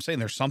I'm saying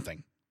there's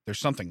something. There's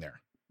something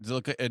there.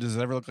 Does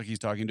it ever look like he's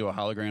talking to a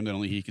hologram that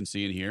only he can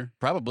see and hear?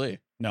 Probably.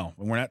 No,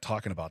 and we're not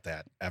talking about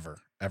that ever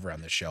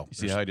on this show. You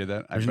see how I did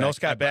that? There's no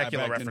Scott I Bakula backed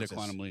into references.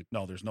 Quantum Leap.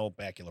 No, there's no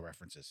Bakula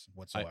references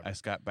whatsoever. I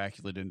Scott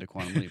Bakula into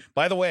Quantum Leap.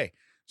 By the way,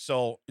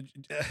 so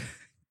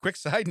quick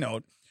side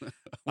note. Wait,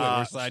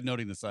 we're side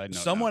noting the side note.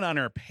 Someone on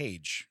our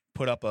page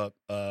put up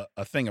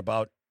a thing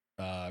about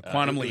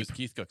Quantum It Leap. was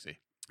Keith Cooksey.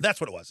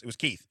 That's what it was. It was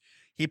Keith.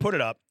 He put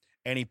it up,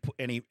 and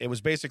it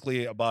was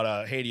basically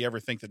about hey, do you ever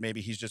think that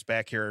maybe he's just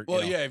back here?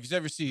 Well, you know, yeah. If you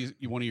ever see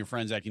one of your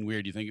friends acting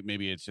weird, you think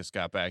maybe it's just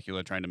Scott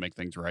Bakula trying to make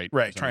things right. or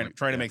right, something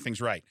trying to yeah. make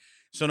things right.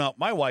 So now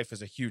my wife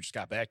is a huge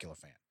Scott Bakula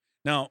fan.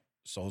 Now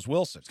so is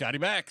Wilson. Scotty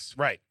Backs.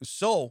 Right.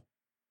 So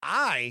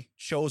I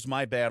chose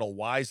my battle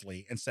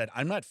wisely and said,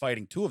 I'm not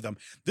fighting two of them.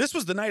 This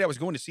was the night I was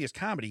going to see his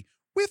comedy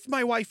with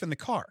my wife in the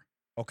car.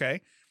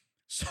 Okay.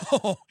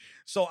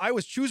 So I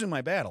was choosing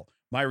my battle.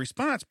 My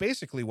response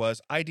basically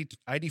was I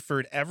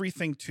deferred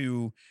everything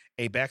to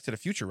a Back to the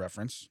Future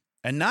reference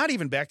and not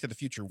even Back to the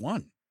Future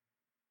 1.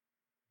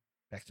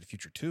 Back to the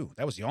Future 2.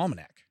 That was the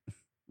Almanac.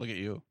 Look at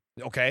you.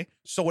 Okay.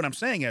 So what I'm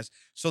saying is,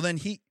 so then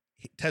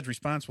Ted's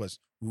response was,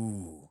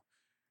 ooh,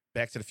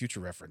 Back to the Future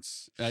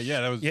reference.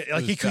 Yeah, that was. Yeah, it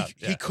like was he tough,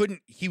 yeah.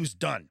 couldn't, he was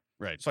done.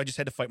 Right. So I just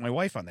had to fight my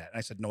wife on that. And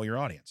I said, know your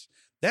audience.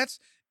 That's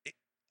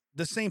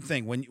the same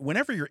thing.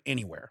 Whenever you're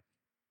anywhere,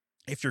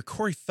 if you're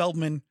Corey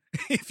Feldman,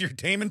 if you're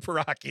Damon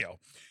Paracchio,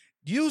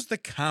 use the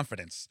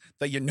confidence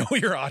that you know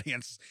your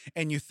audience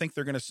and you think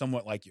they're going to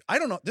somewhat like you. I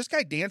don't know. This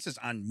guy dances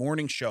on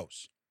morning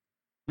shows.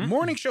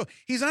 Morning show.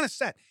 He's on a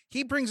set.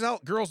 He brings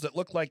out girls that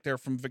look like they're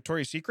from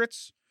Victoria's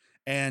Secrets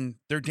and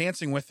they're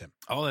dancing with him.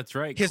 Oh, that's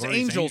right. His Corey's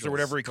Angels or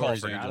whatever he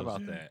calls Forgot them.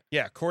 about that.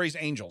 Yeah, Corey's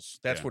Angels.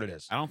 That's Yeah. what it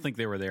is. I don't think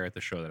they were there at the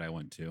show that I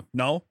went to.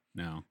 No?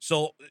 No.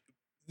 So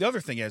the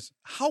other thing is,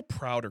 how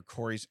proud are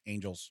Corey's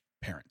Angels'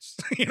 parents?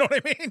 You know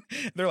what I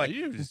mean? They're like,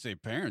 you didn't just say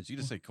parents. You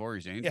just say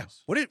Corey's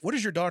Angels. yeah. What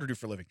does your daughter do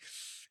for a living?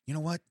 You know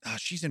what?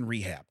 She's in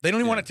rehab. They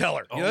don't even Yeah. want to tell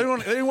her. Oh.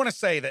 They don't want to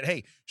say that.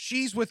 Hey,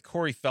 she's with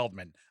Corey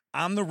Feldman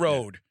on the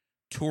road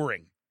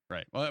touring.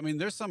 Right. Well, I mean,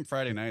 there's some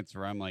Friday nights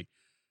where I'm like,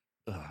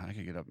 ugh, I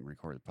could get up and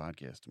record the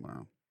podcast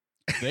tomorrow.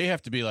 They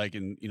have to be like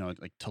in,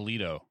 like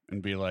Toledo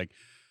and be like,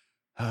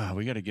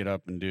 we got to get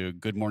up and do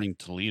Good Morning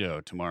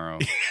Toledo tomorrow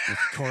with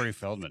Corey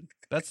Feldman.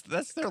 That's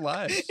their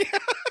lives.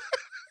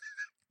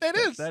 That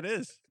is. That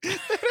is.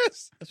 That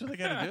is. That's what they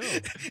got to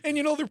do. And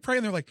they're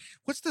praying. They're like,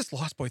 what's this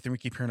lost boy thing we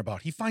keep hearing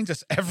about? He finds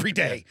us every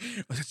day.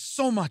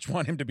 So much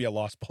want him to be a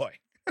lost boy.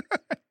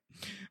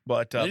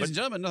 But Ladies and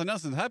gentlemen, nothing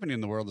else is happening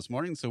in the world this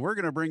morning, so we're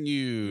going to bring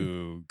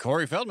you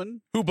Corey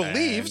Feldman, who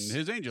believes and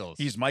his Angels.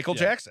 he's Michael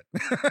Yeah. Jackson.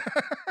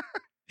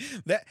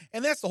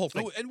 That's the whole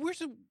thing. Oh, and here's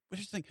the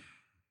thing.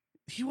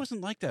 He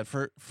wasn't like that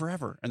for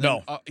forever. And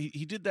No. then,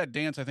 he did that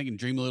dance, I think, in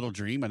Dream a Little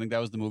Dream. I think that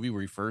was the movie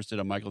where he first did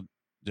a Michael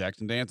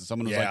Jackson dance, and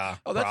someone was Yeah, like,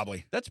 "Oh,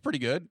 probably. that's pretty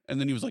good." And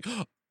then he was like,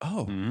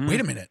 "Oh, Wait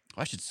a minute.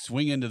 I should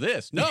swing into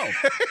this." No,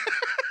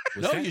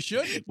 Was no, that- you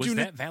shouldn't. Was Do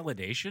that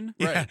validation?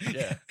 Right?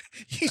 Yeah.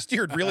 He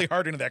steered really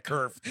hard into that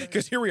curve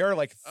because here we are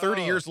like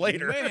 30 Oh, years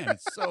later. Man,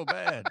 it's so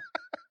bad.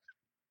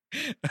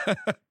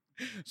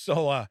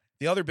 So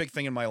the other big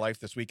thing in my life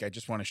this week, I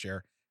just want to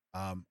share.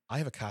 I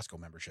have a Costco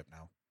membership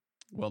now.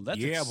 Well, that's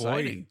Yeah, boy.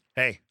 exciting.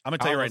 Hey, I'm gonna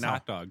tell you All right those now.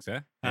 hot dogs, eh?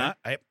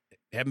 I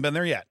haven't been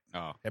there yet.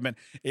 Oh,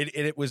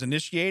 It was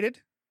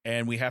initiated,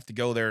 and we have to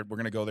go there. We're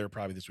gonna go there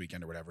probably this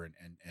weekend or whatever.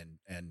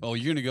 And Oh,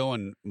 you're gonna go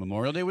on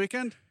Memorial Day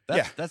weekend?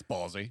 That's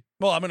ballsy.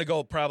 well, I'm gonna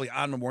go probably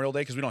on Memorial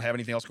Day because we don't have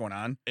anything else going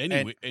on.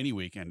 And- Any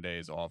weekend day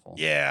is awful.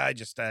 yeah,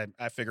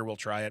 I figure we'll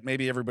try it.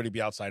 Maybe everybody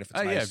be outside if it's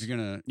nice. Yeah, if you're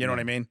gonna, You know what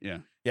I mean? Yeah.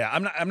 Yeah,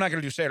 I'm not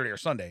gonna do Saturday or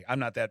Sunday. I'm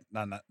not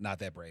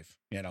that brave,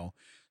 you know.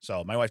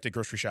 So my wife did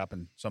grocery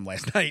shopping some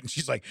last night, and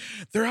she's like,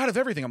 "They're out of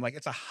everything." I'm like,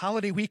 "It's a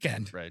holiday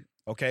weekend, Right.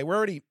 okay? We're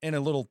already in a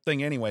little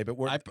thing anyway." But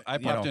I you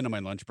popped know. into my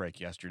lunch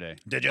break yesterday.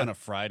 Did you? On a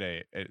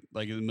Friday,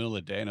 like in the middle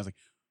of the day, and I was like,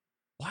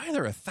 "Why are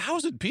there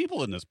 1,000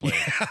 people in this place?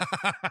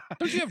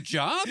 Don't you have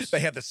jobs?" They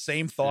had the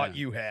same thought Yeah.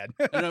 you had.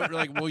 And I'm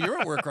like, "Well,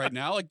 you're at work right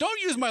now. Like, don't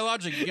use my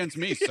logic against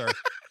me, sir."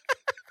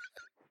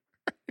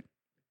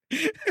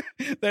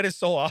 That is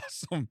so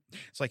awesome.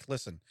 It's like,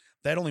 listen,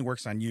 that only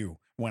works on you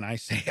when I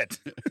say it.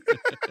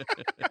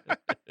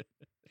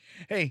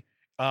 Hey,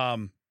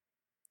 can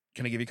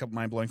I give you a couple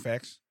mind-blowing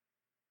facts?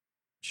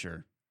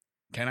 Sure.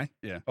 Can I?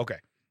 Yeah. Okay.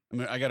 I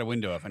mean, I got a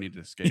window if I need to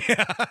escape.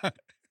 Yeah.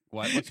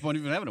 What's the point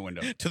of even having a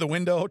window? To the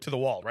window, to the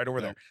wall, right over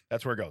No. there.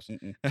 That's where it goes.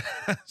 Mm-mm.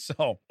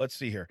 So let's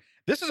see here.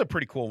 This is a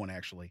pretty cool one,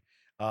 actually.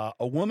 A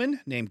woman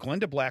named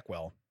Glenda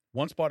Blackwell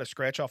once bought a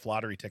scratch-off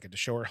lottery ticket to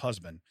show her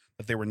husband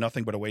that they were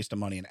nothing but a waste of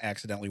money and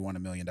accidentally won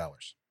 $1 million.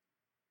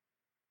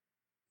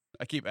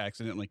 I keep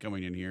accidentally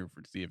coming in here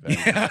to see if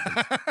anything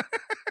happens.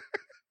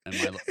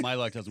 And my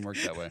luck doesn't work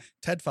that way.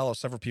 Ted follows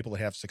several people that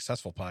have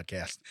successful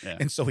podcasts. Yeah.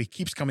 And so he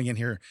keeps coming in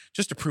here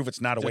just to prove it's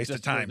not a waste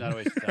of Just to prove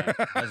time. it's not a waste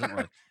of time. Doesn't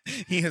work.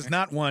 He has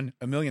not won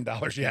 $1 million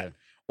yet, Yeah.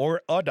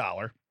 or a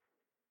dollar,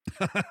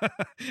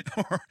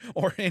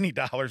 or any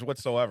dollars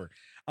whatsoever.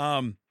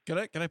 Can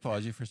I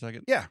pause you for a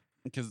second? Yeah.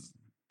 Because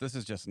this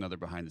is just another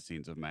behind the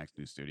scenes of Mac's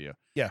new studio.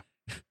 Yeah.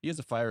 He has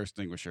a fire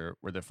extinguisher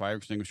where the fire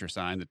extinguisher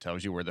sign that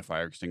tells you where the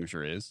fire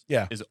extinguisher is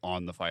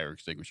on the fire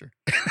extinguisher.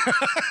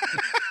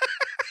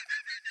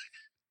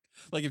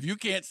 Like, if you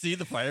can't see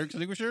the fire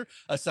extinguisher,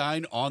 a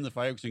sign on the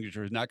fire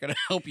extinguisher is not going to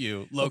help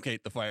you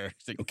locate the fire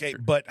extinguisher. Okay,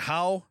 but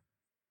how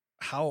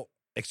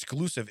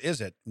exclusive is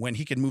it when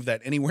he can move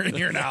that anywhere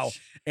near now?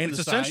 And The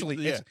it's sign, essentially,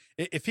 yeah.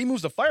 if he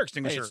moves the fire Hey,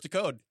 extinguisher, it's the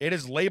code. it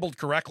is labeled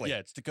correctly. Yeah,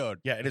 it's the code.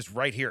 Yeah, it is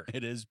right here.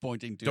 It is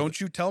pointing to.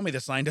 Don't you tell me the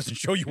sign doesn't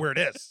show you where it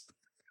is.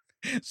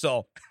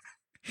 So,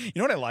 you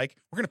know what I like?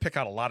 We're going to pick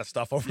out a lot of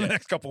stuff over the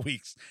next couple of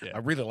weeks. Yeah. I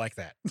really like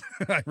that.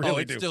 I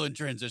really it's do. still in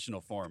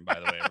transitional form, by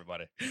the way,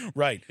 everybody.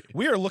 Right.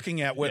 We are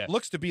looking at what Yeah.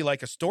 looks to be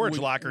like a storage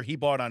When- locker he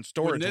bought on When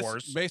Storage this-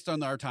 Wars. Based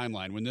on our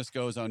timeline, when this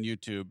goes on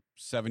YouTube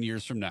 7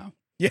 years from now,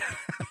 Yeah.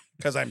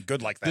 Because I'm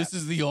good like that. this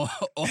is the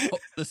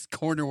this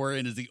corner we're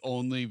in is the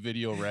only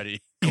video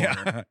ready. Yeah,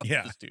 corner yeah.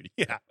 of the studio.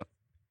 Yeah.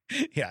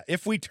 Yeah.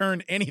 If we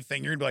turn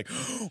anything, you're going to be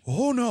like,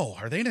 oh no,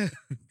 are they,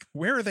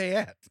 where are they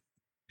at?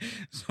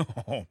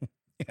 So,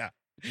 yeah.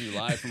 You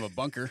live from a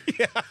bunker.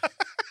 Yeah.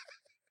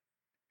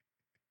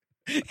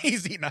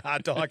 He's eating a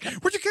hot dog.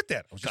 Where'd you get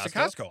that? I was just at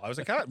Costco. I was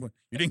at Costco.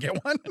 You didn't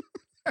get one?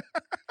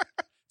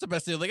 It's the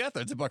best deal they got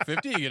there. It's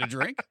 $1.50. You get a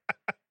drink.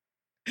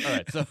 All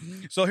right.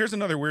 So here's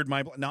another weird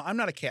mind. Now, I'm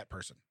not a cat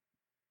person.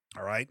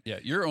 All right. Yeah,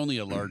 you're only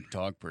a large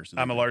dog person.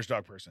 I'm a large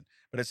dog person.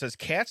 But it says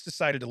cats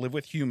decided to live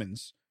with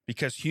humans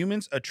because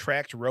humans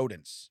attract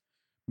rodents,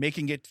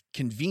 making it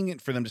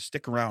convenient for them to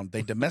stick around.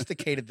 They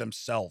domesticated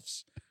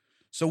themselves.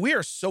 So we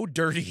are so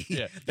dirty.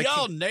 Yeah, that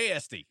y'all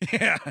nasty.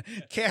 yeah,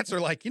 cats are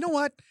like, you know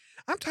what?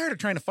 I'm tired of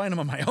trying to find them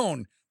on my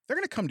own. They're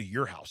going to come to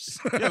your house.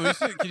 Yeah,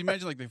 can you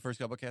imagine like the first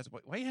couple of cats?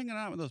 Why are you hanging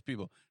out with those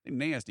people? They're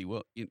nasty.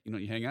 Well, you know,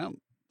 you hang out,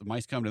 the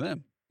mice come to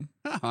them.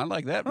 I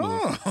like that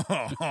move.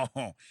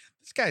 Oh,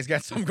 this guy's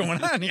got something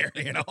going on here,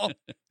 you know? All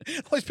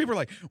these people are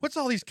like, what's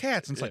all these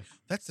cats? And it's like,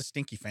 that's the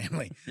Stinky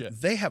family. Yeah.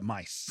 They have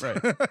mice. Right.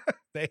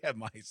 They have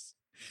mice.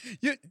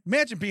 You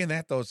imagine being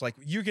that though. It's like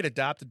you get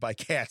adopted by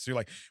cats. You're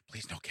like,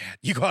 please, no cat.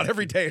 You go out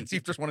every day and see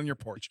if there's one on your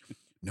porch.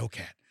 No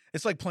cat.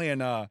 It's like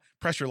playing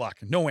pressure lock.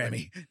 No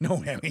whammy. No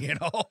whammy, you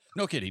know?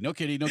 No kitty. No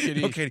kitty. No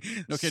kitty. No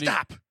kitty. No kitty.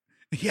 Stop.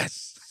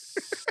 Yes.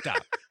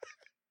 Stop.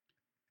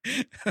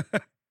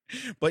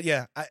 But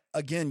yeah,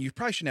 again, you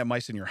probably shouldn't have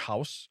mice in your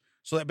house.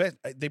 So that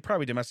they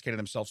probably domesticated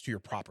themselves to your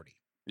property,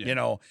 Yeah. you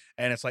know?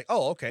 And it's like,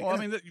 oh, okay. Well, I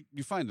mean,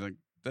 you find like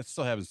that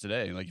still happens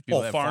today. Like if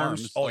people have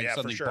farms. Oh, like, yeah, for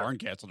suddenly sure. barn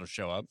cats will just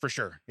show up. For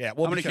sure. Yeah.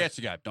 Well, How many because cats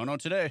you got? Don't know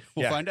today.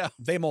 We'll Yeah. find out.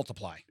 they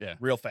multiply Yeah.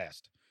 real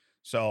fast.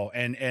 So,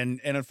 and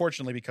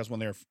unfortunately, because when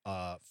they're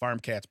farm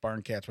cats,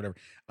 barn cats, whatever,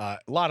 a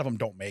lot of them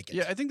don't make it.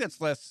 Yeah, I think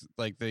that's less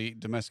like they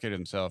domesticated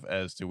themselves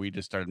as to we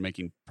just started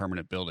making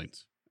permanent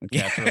buildings. And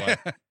cats are like,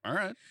 all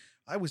right.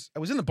 I was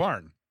in the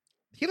barn.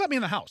 He let me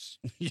in the house.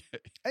 Yeah.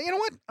 Hey, you know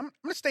what? I'm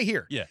going to stay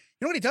here. Yeah.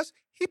 You know what he does?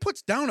 He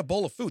puts down a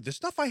bowl of food. The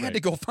stuff I had Right. to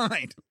go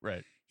find.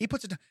 Right. He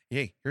puts it down.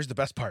 Hey, here's the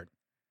best part.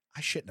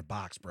 I shit in a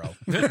box, bro.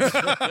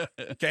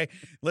 Okay.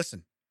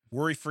 Listen,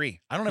 worry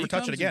free. I don't ever He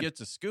touch it comes again. and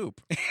gets a scoop.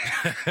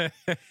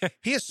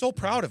 He is so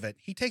proud of it.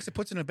 He takes it,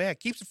 puts it in a bag,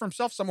 keeps it for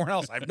himself somewhere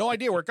else. I have no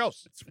idea where it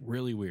goes. it's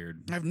really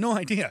weird. I have no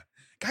idea.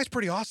 Guy's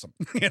pretty awesome,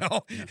 you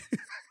know?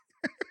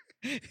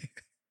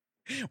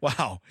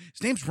 Wow,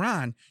 his name's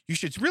Ron. You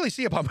should really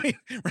see about me.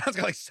 Ron's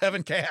got like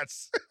 7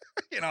 cats.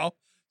 You know.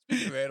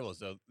 Speaking of animals,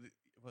 though,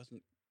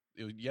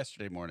 it was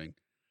yesterday morning.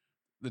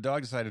 The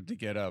dog decided to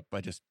get up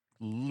by just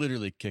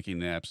literally kicking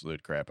the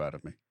absolute crap out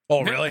of me.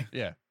 Oh, really?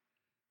 Yeah.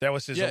 That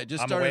was his. Yeah, it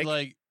just I'm started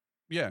awake?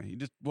 he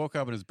just woke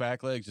up and his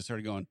back legs just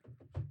started going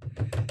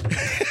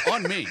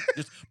on me.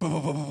 Just boom,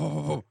 boom, boom, boom,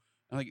 boom, boom.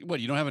 I'm like, what,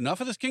 you don't have enough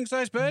of this king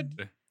size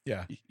bed?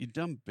 Yeah. You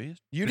dumb bitch.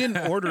 You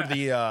didn't order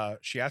the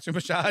shiatsu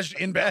massage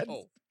in bed?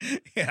 No.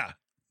 Yeah.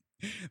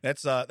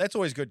 That's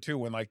always good too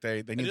when like they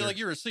And need you're their- like,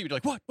 you're asleep. You're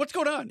like, what? What's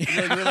going on?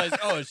 And you realize,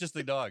 oh, it's just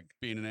the dog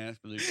being an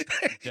absolute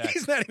jack.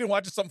 He's not even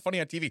watching something funny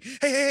on TV.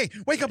 Hey,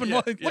 wake up and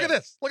Yeah, look yeah. at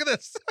this. Look at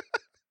this.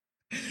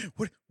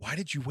 Why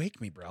did you wake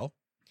me, bro?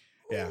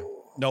 Yeah.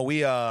 No,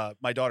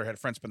 my daughter had a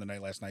friend spend the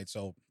night last night,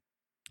 so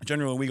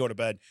generally when we go to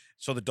bed,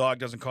 so the dog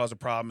doesn't cause a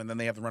problem, and then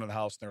they have the run of the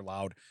house and they're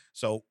loud.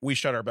 So we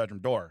shut our bedroom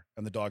door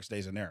and the dog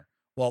stays in there.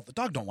 Well, the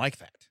dog don't like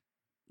that.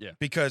 Yeah.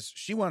 Because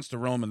she wants to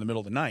roam in the middle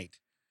of the night.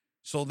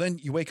 So then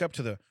you wake up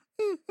to the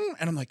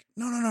and I'm like,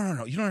 no,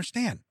 you don't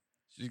understand.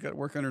 She's got to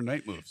work on her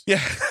night moves.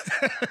 Yeah.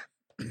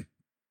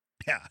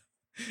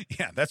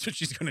 Yeah, that's what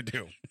she's going to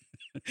do.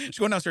 She's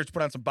going downstairs to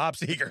put on some Bob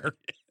Seger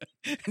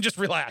and just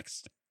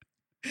relax.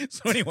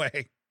 So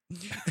anyway,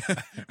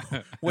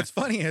 what's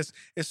funny is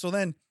so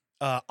then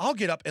I'll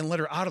get up and let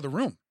her out of the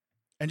room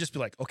and just be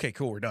like, okay,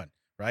 cool, we're done,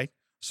 right?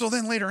 So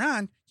then later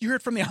on, you hear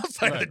it from the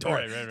outside of the door.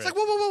 Right. It's like,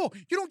 whoa.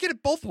 You don't get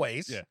it both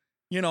ways. Yeah.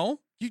 You know,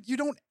 you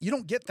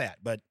don't get that,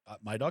 but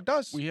my dog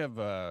does. We have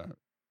a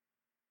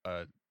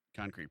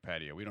concrete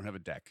patio. We don't have a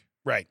deck.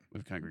 Right. We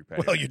have a concrete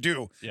patio. Well, you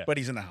do, Yeah. but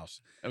he's in the house.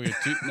 And we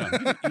have two.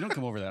 No, you don't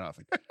come over that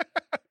often.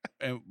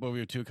 But we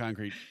have 2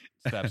 concrete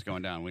steps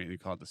going down. We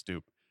call it the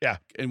stoop. Yeah.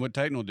 And what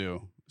Titan will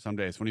do some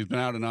days when he's been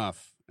out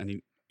enough,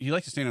 and he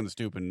likes to stand on the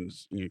stoop and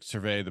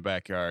survey the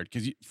backyard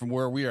because from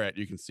where we are at,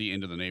 you can see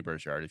into the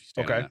neighbor's yard if you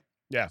stand on Okay. that.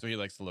 Yeah. So he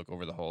likes to look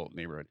over the whole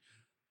neighborhood.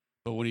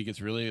 But when he gets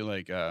really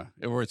like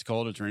where it's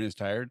cold, it's raining, it's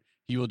tired,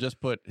 he will just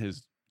put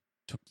his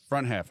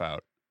front half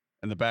out,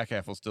 and the back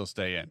half will still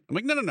stay in. I'm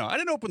like, no, I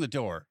didn't open the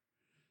door.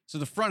 So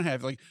the front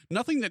half, like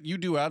nothing that you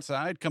do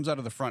outside comes out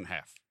of the front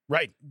half.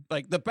 Right.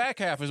 Like the back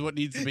half is what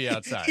needs to be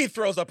outside. He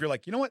throws up. You're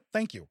like, you know what?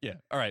 Thank you. Yeah.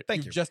 All right. Thank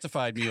You've you.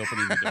 justified me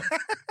opening the door.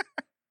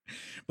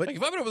 But Like,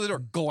 if I'm going to open the door,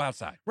 go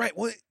outside. right.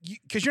 Well,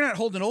 because you're not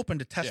holding it open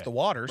to test Yeah, the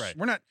waters. right.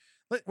 We're not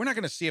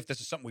going to see if this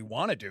is something we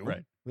want to do.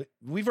 Right.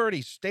 We've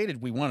already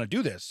stated we want to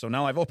do this. So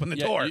now I've opened the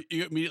Yeah, door.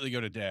 You immediately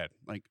go to dad.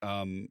 Like,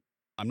 I'm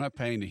not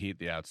paying to heat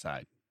the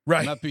outside. Right.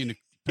 I'm not paying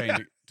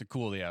to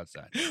cool the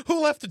outside.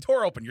 Who left the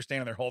door open? You're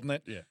standing there holding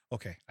it. Yeah.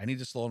 Okay. I need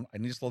to slow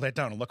that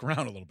down and look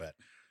around a little bit.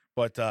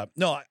 But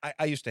no,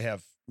 I used to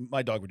have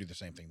my dog would do the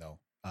same thing though.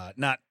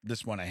 Not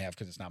this one I have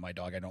because it's not my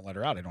dog. I don't let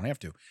her out. I don't have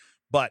to.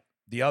 But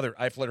the other,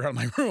 I've let her out of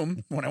my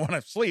room when I want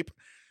to sleep.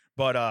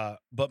 But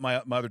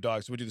my other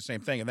dogs would do the same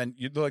thing. And then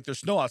there's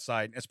snow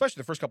outside, especially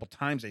the first couple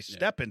times they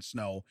step in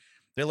snow.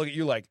 They look at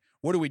you like,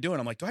 what are we doing?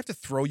 I'm like, do I have to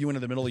throw you into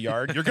the middle of the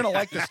yard? You're going to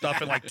like this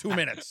stuff in like 2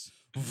 minutes.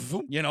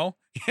 You know?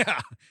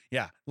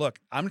 Yeah. Look,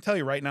 I'm going to tell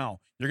you right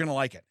now, you're going to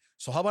like it.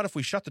 So how about if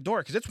we shut the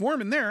door? Because it's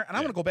warm in there, and I'm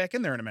Yeah. going to go back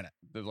in there in a minute.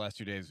 The last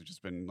 2 days have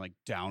just been like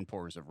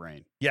downpours of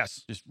rain.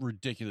 Yes. Just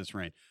ridiculous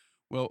rain.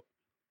 Well,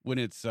 when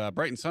it's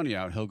bright and sunny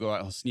out, he'll go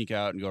out, he'll sneak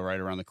out and go right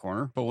around the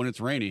corner. But when it's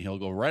rainy, he'll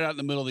go right out in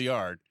the middle of the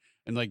yard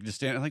and like just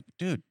stand like,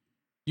 dude,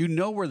 you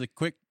know where the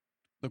quick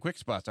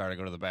spots are to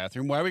go to the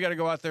bathroom. Why we got to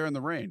go out there in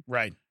the rain?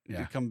 Right. You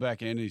Yeah. come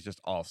back in, and he's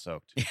just all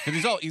soaked.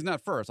 Because he's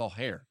not fur, it's all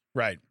hair.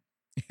 Right.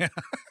 Yeah.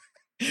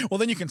 Well,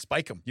 then you can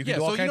spike them. You can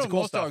do all kinds of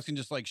cool most stuff. dogs can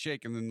just like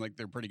shake and then like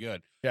they're pretty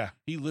good. Yeah.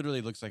 He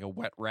literally looks like a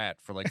wet rat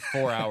for like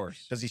 4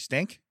 hours. Does he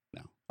stink?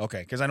 No.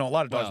 Okay, because I know a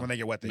lot of dogs Well, when they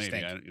get wet, they Maybe,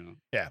 stink.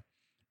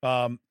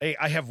 I, Hey,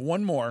 I have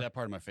one more that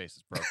part of my face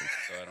is broken.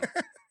 So I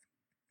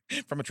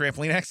don't. from a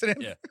trampoline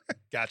accident. Yeah.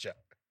 Gotcha.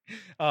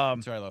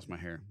 I'm sorry I lost my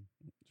hair.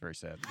 It's very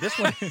sad.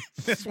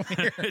 This one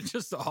here.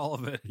 Just all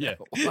of it. Yeah.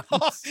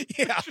 Oh,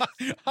 yeah.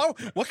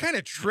 What kind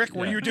of trick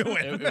were Yeah. you doing?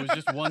 It was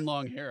just one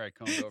long hair I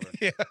combed over.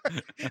 Yeah.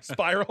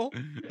 Spiral.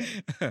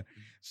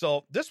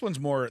 So this one's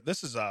more,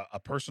 this is a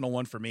personal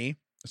one for me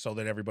so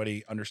that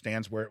everybody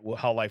understands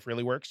how life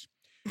really works.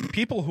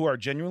 People who are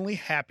genuinely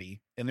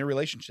happy in their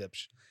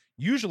relationships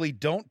usually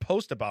don't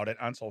post about it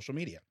on social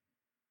media.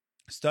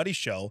 Studies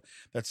show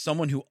that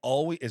someone who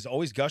is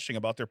always gushing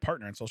about their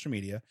partner on social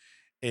media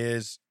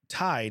is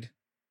tied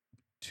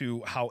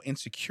to how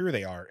insecure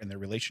they are in their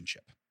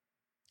relationship.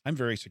 I'm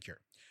very secure.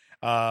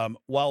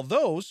 While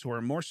those who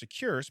are more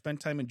secure spend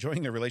time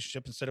enjoying their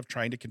relationship instead of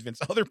trying to convince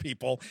other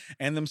people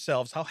and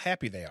themselves how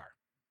happy they are.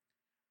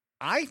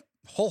 I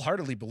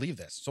wholeheartedly believe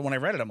this. So when I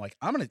read it, I'm like,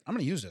 I'm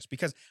gonna use this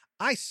because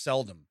I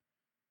seldom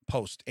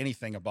post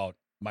anything about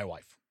my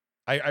wife.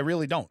 I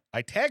really don't.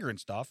 I tag her and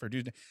stuff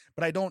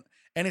but I don't.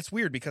 And it's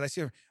weird because I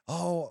see her,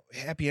 oh,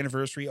 happy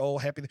anniversary.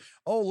 Oh,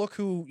 oh, look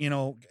who,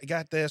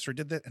 got this or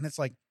did that. And it's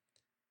like,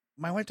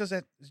 my wife does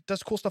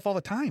cool stuff all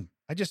the time.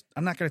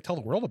 I'm not going to tell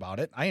the world about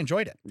it. I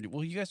enjoyed it.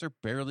 Well, you guys are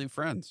barely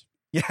friends.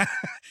 Yeah.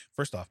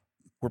 First off,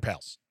 we're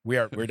pals.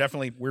 We're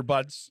definitely, we're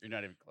buds. You're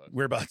not even close.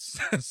 We're buds.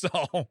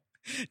 So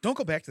Don't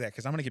go back to that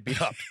because I'm going to get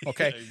beat up.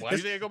 Okay. Why do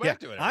you think I go back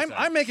to it? every time?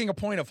 I'm making a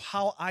point of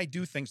how I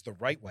do things the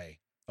right way.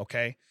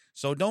 Okay.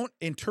 So don't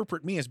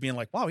interpret me as being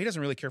like, wow, he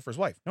doesn't really care for his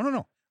wife.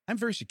 No. I'm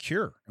very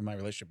secure in my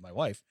relationship with my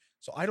wife.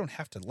 So I don't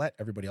have to let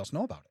everybody else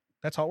know about it.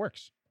 That's how it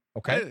works.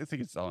 Okay. I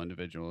think it's all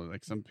individual.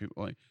 Like some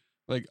people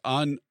like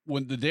on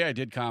when the day I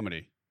did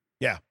comedy.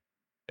 Yeah.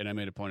 And I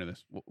made a point of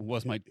this.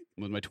 Was my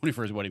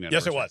 21st wedding anniversary.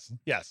 Yes, it was.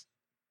 Yes.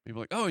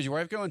 People are like, oh, is your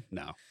wife going?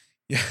 No.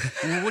 Yeah.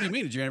 Well, what do you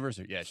mean? It's your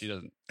anniversary? Yeah, she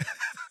doesn't.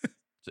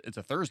 It's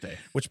a Thursday.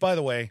 Which, by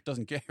the way,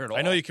 Doesn't care at all.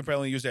 I know you can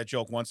probably use that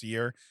joke once a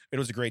year. It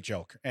was a great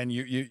joke, and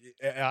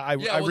I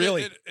well,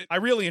 I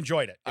really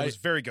enjoyed it. It I- was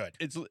very good.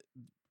 It's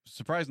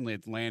surprisingly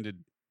it's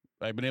landed.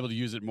 I've been able to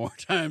use it more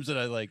times than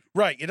I like.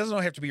 Right. It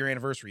doesn't have to be your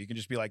anniversary. You can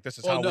just be like, "This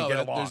is how we get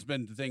along." There's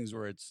been things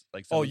where it's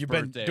like, Oh, someone's you've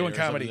been birthday doing or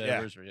comedy, someone's yeah,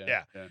 anniversary.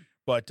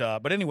 yeah.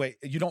 But anyway,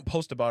 you don't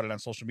post about it on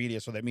social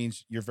media, so that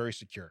means you're very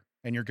secure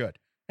and you're good.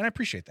 And I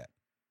appreciate that.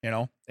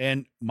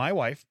 And my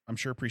wife, I'm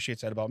sure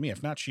appreciates that about me.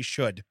 If not, she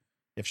should.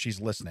 If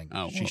she's listening,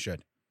 Oh, she well.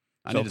 should.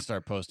 I So- need to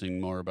start posting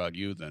more about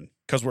you then.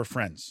 Because we're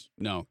friends.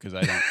 No, because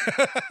I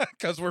don't.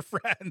 Because we're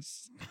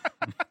friends.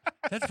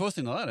 That's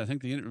posting a lot. I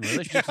think the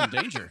relationship's in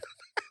danger.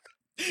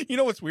 You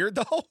know what's weird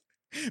though?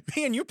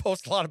 Me and you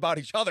post a lot about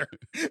each other.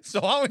 So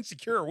how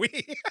insecure are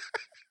we?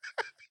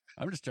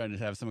 I'm just trying to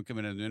have someone come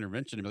in and an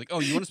intervention and be like, "Oh,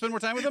 you want to spend more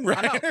time with him?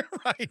 I'm out.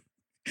 Right.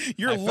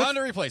 I found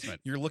a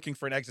replacement." You're looking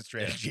for an exit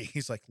strategy.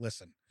 He's like,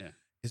 listen, Yeah.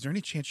 is there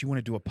any chance you want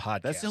to do a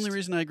podcast? That's the only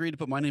reason I agreed to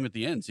put my name at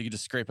the end, so you could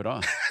just scrape it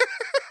off.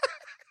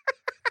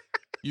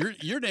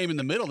 Your name in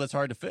the middle, that's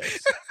hard to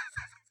fix.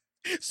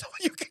 So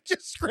you can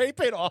just scrape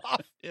it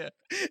off. Yeah.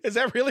 Is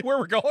that really where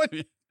we're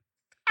going?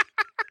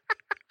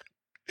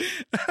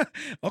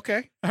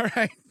 Okay. All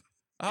right.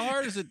 How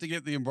hard is it to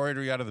get the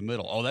embroidery out of the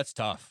middle? Oh, that's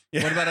tough.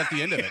 Yeah. What about at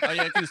the end of it? Oh,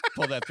 yeah, I can just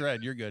pull that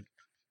thread. You're good.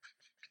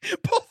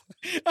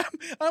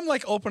 I'm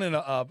like opening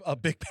a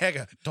big bag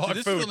of dog So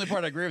this food. is the only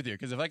part I agree with you,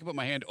 because if I can put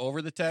my hand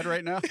over the Ted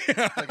right now, like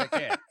I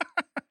can't.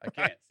 I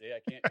can't. See,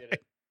 I can't get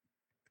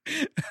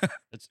it.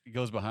 It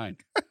goes behind.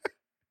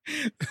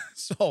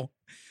 So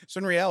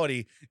in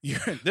reality,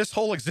 this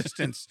whole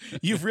existence,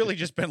 you've really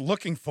just been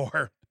looking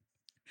for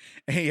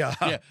a Yeah.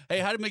 Hey,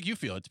 how did it make you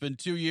feel? It's been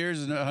 2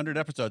 years and 100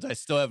 episodes. I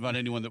still haven't found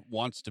anyone that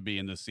wants to be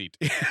in this seat,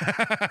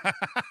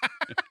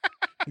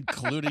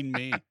 including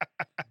me.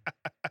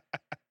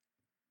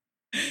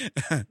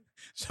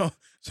 So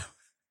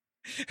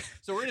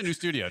So we're in a new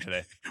studio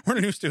today. we're in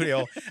a new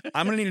studio.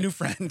 I'm gonna need a new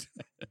friend.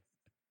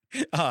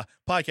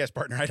 Podcast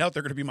partner. I doubt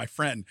they're gonna be my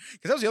friend.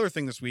 Because that was the other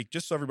thing this week,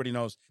 just so everybody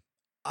knows,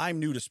 I'm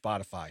new to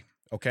Spotify.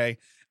 Okay.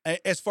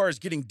 As far as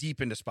getting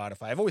deep into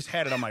Spotify, I've always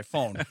had it on my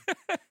phone,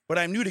 but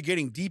I'm new to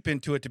getting deep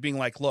into it, to being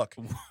like, look,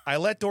 I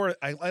let go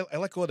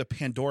of the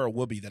Pandora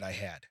Whoopee that I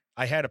had.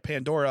 I had a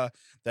Pandora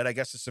that I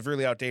guess is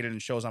severely outdated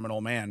and shows I'm an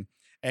old man.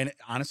 And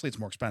honestly, it's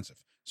more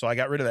expensive. So I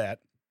got rid of that.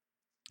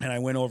 And I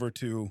went over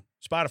to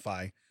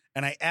Spotify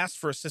and I asked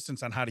for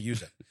assistance on how to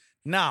use it.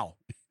 Now,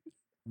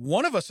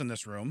 one of us in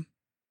this room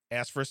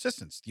asked for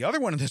assistance. The other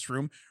one in this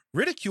room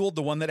ridiculed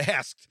the one that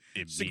asked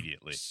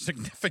Immediately.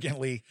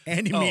 significantly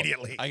and Oh,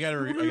 immediately. I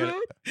gotta.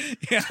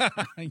 Yeah.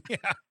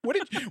 What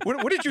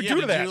did you Yeah,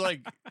 do to that? Did you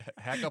like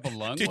hack up a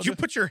lung? Did with you it?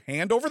 put your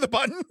hand over the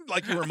button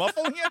like you were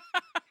muffling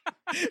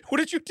it? What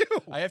did you do?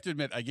 I have to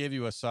admit, I gave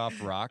you a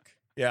soft rock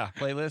Yeah.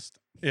 playlist.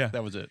 Yeah.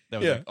 That was it. That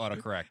was Yeah. like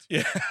autocorrect.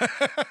 Yeah.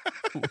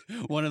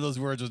 One of those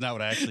words was not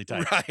what I actually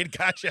typed. Right.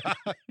 Gotcha.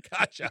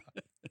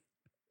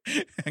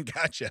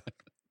 Gotcha.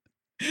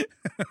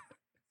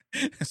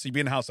 So you be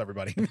in the house,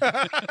 everybody.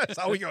 That's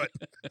how we do it.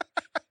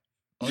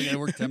 Only gotta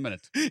work 10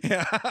 minutes.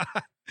 Yeah.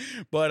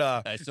 But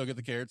I still get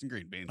the carrots and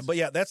green beans.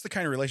 yeah, that's the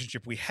kind of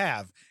relationship we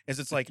have. Is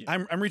it's like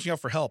Yeah. I'm reaching out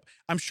for help.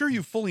 I'm sure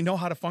you fully know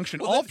how to function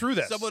Well, all then through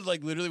this. Someone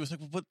like literally was like,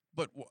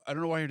 but I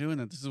don't know why you're doing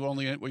that. This is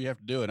only what you have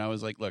to do. And I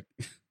was like, look,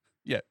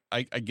 yeah,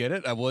 I get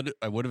it. I would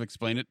have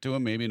explained it to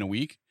him maybe in a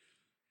week.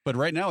 But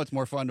right now it's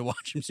more fun to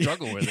watch him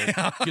struggle with it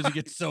Yeah. because he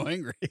gets so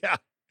angry. Yeah.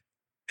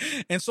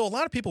 And so a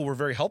lot of people were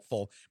very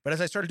helpful, but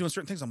as I started doing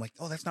certain things, I'm like,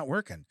 oh, that's not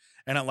working.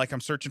 And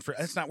I'm searching for,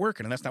 that's not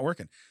working. And that's not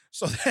working.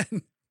 So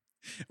then,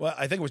 well,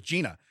 I think it was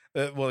Gina.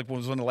 It was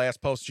one of the last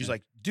posts. She's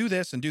like, do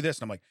this and do this.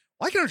 And I'm like,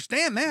 well, I can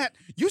understand that.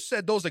 You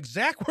said those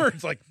exact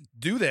words, like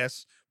do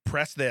this,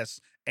 press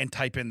this, and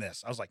type in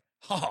this. I was like,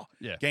 oh,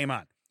 Yeah. game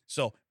on.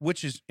 So,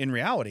 which is in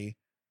reality,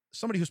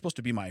 somebody who's supposed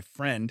to be my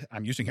friend,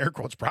 I'm using air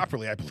quotes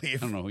properly, I I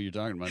believe. don't know who you're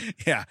talking about.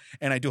 Yeah.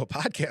 And I do a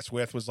podcast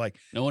with, was like,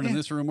 No one in Yeah.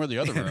 this room or the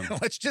other room.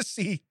 let's just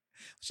see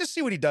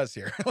what he does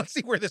here. Let's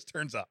see where this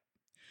turns up.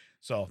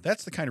 So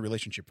that's the kind of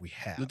relationship we The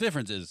have.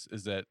 difference is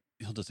that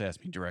he'll just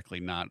ask me directly,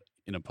 not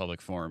in a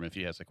public forum if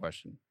he has a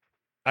question.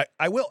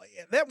 I will.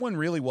 That one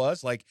really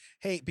was like,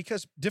 hey,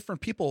 because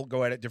different people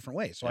go at it different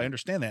ways. So I Yeah.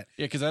 understand that.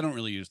 Yeah, because I don't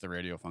really use the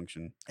radio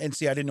function. And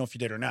see, I didn't know if you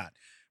did or not.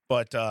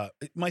 But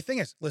my thing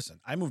is, listen,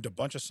 I moved a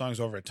bunch of songs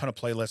over, a ton of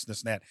playlists,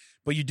 this and that.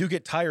 But you do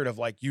get tired of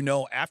like,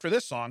 after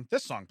this song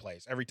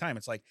plays every time.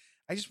 It's like,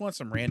 I just want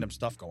some random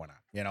stuff going on,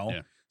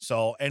 Yeah.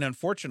 So, and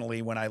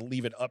unfortunately, when I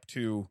leave it up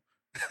to,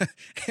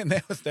 and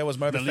that was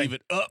my other To thing. leave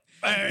it up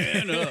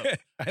and up.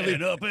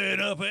 And up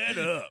and up and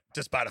up.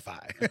 to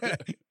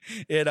Spotify.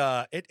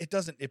 It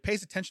doesn't, it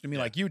pays attention to me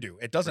like you do.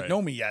 It doesn't Right.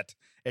 know me yet.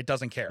 It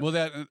doesn't care. Well,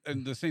 that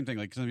and the same thing.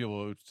 Like some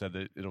people have said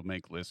that it'll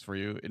make lists for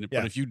you, Yeah.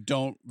 but if you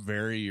don't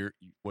vary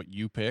what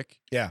you pick,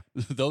 Yeah.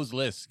 those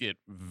lists get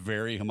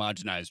very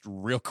homogenized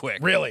real quick.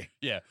 Really?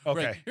 Yeah.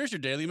 Okay. Right. Here's your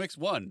daily mix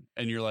 1,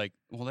 and you're like,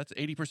 well, that's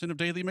 80% of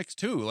daily mix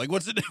 2. Like,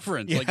 what's the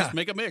difference? Like, Yeah. just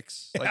make a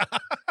mix. Like,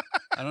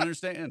 I don't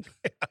understand.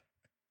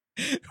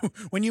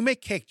 When you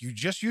make cake, do you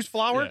just use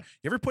flour? Yeah.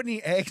 You ever put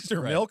any eggs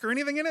or Right. milk or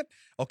anything in it?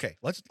 Okay,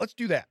 let's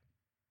do that.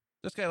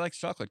 This guy likes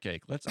chocolate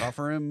cake. Let's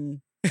offer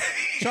him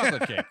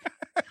chocolate cake.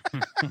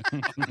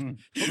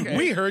 Okay.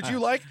 We heard you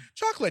like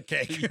chocolate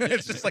cake.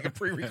 It's just like a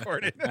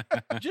pre-recorded.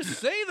 Just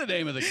say the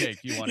name of the cake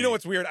you want. You know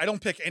what's weird? I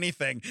don't pick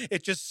anything.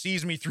 It just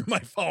sees me through my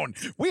phone.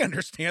 We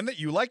understand that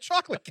you like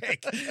chocolate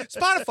cake.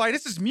 Spotify,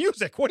 this is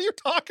music. What are you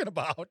talking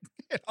about?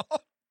 You know?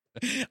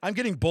 I'm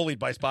getting bullied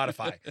by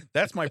Spotify.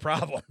 That's my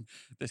problem.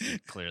 This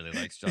dude clearly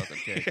likes chocolate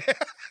cake.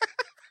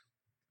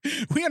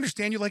 We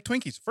understand you like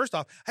Twinkies. First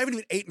off, I haven't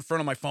even ate in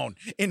front of my phone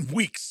in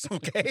weeks.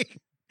 Okay.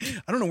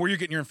 I don't know where you're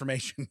getting your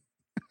information.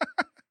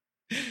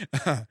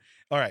 All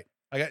right.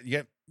 We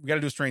got to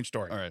do a strange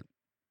story. All right.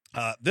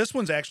 This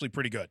one's actually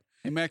pretty good.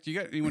 Hey, Mac, do you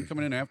got anyone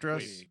coming in after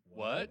us? Wait,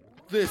 what?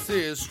 This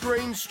is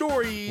Strange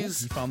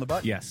Stories You found the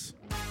button. Yes.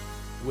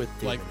 with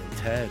David Like- and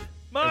Ted.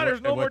 Ma, At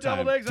there's what- no at more what time?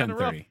 deviled eggs on the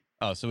roof. 10:30.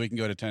 Oh, so we can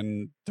go to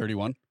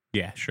 10:31.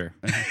 Yeah, sure.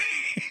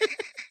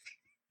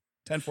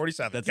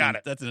 10:47. Got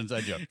it. That's an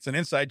inside joke. It's an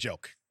inside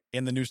joke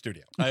in the new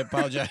studio. I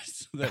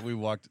apologize that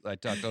I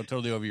talked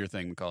totally over your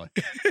thing, Macaulay.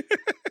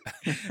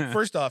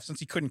 First off, since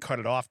he couldn't cut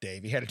it off,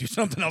 Dave, he had to do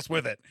something else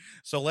with it.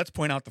 So let's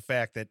point out the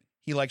fact that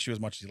he likes you as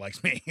much as he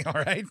likes me. All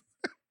right.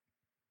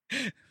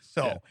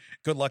 So Yeah.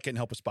 good luck getting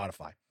help with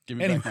Spotify. Give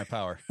me Anyway. back my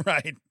power.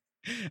 Right.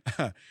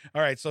 All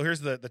right. So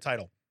here's the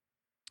title.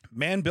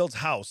 Man builds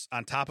house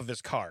on top of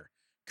his car,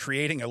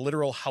 creating a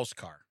literal house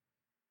car.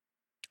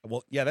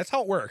 Well, yeah, that's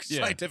how it works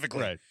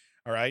scientifically. Right.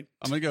 All right.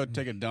 I'm gonna go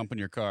take a dump in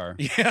your car.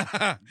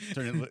 Yeah.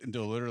 Turn it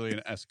into literally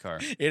an S car.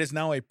 It is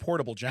now a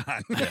portable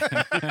John.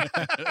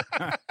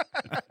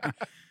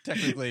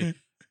 Technically,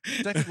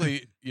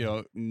 you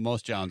know,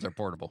 most Johns are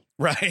portable.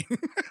 Right.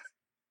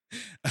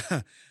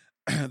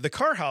 The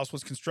car house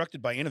was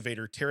constructed by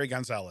innovator Terry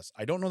Gonzalez.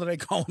 I don't know that I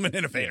call him an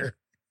innovator,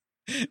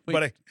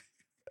 but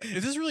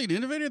Is this really an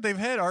innovator? They've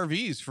had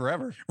RVs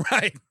forever.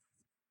 right.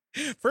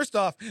 First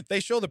off,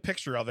 they show the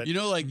picture of it. You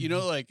know,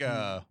 like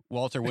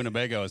Walter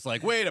Winnebago is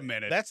like, wait a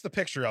minute. That's the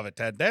picture of it,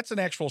 Ted. That's an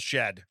actual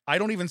shed. I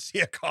don't even see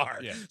a car.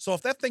 Yeah. So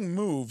if that thing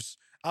moves,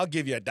 I'll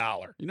give you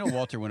 $1. You know,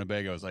 Walter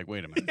Winnebago is like,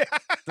 wait a minute.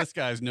 This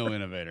guy's no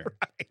innovator.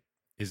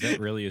 Is that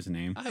really his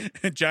name?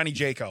 Johnny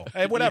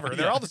Jaco. Whatever.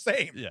 They're Yeah. all the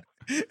same. Yeah.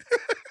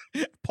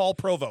 Paul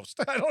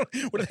Provost. I don't.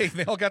 What are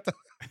they all got the.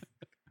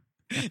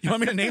 You want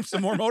me to name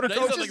some more motor That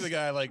sounds coaches? like the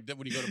guy like that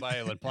when you go to buy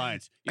an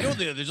appliance. You know,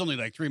 there's only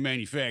like 3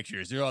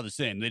 manufacturers. They're all the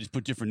same. They just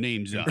put different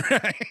names on.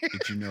 Right.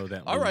 Did you know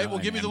that? All right, Luna we'll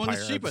give and you the one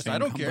that's Empire are the cheapest. I same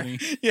don't care.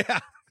 company? Yeah.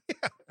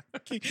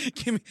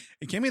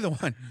 Give me the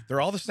one.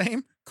 They're all the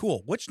same.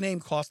 Cool. Which name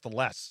costs the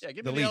less? Yeah,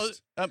 give the me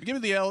least. give me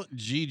the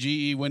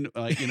LGGE when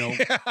you know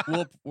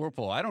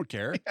Whirlpool. I don't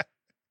care.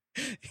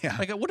 Yeah.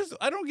 Like, what is?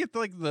 I don't get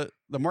like the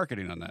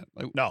marketing on that.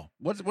 Like, No.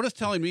 what does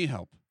telling me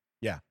help?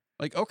 Yeah.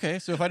 Like, okay,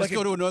 so if I just Like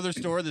go to another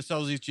store that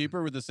sells these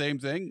cheaper with the same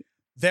thing,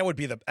 That would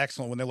be the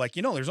excellent when they're like,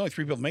 there's only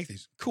 3 people to make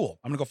these. Cool.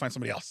 I'm gonna go find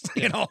somebody else.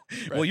 You know.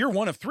 Right. Well, you're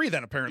one of 3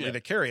 then apparently Yeah.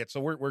 that carry it, so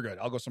we're good.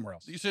 I'll go somewhere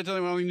else. you should tell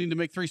me, well, we need to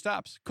make 3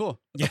 stops. Cool.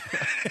 Yeah.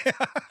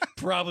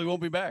 Probably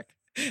won't be back.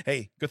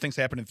 Hey, good things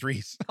happen in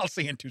 3s. I'll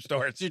see you in 2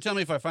 stores. So you tell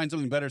me if I find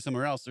something better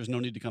somewhere else, there's no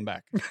need to come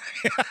back.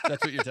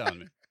 That's what you're telling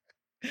me.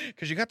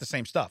 Because you got the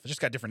same stuff. It's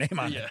just got a different name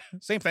on Yeah.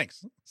 it. Same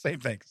things. Same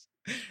things.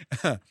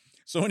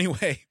 So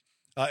anyway,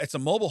 it's a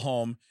mobile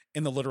home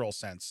in the literal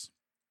sense.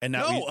 And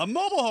now No, a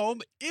mobile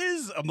home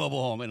is a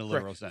mobile home in a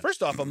literal sense.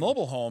 First off, a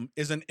mobile home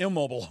is an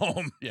immobile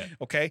home. Yeah.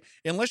 Okay.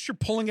 Unless you're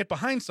pulling it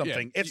behind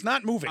something, it's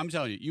not moving. I'm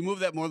telling you, you move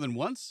that more than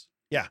once,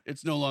 Yeah.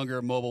 it's no longer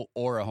a mobile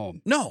or a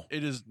home. no.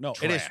 It is No,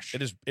 trash.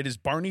 it is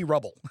Barney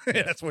rubble.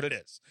 That's what it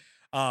is.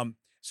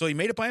 So he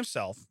made it by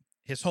himself.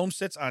 His home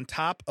sits on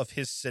top of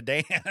his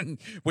sedan,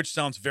 which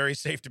sounds very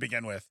safe to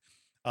begin with.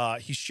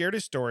 He shared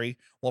his story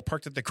while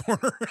parked at the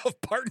corner of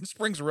Barton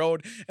Springs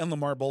Road and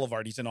Lamar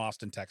Boulevard. He's in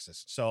Austin,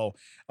 Texas. So,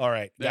 all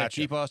right, Yeah, gotcha.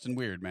 cheap Austin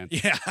weird, man.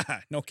 Yeah,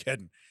 no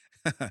kidding.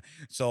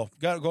 So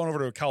going over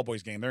to a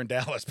Cowboys game. They're in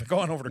Dallas, but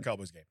going over to a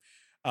Cowboys game.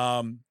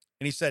 And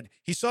he said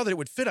he saw that it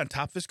would fit on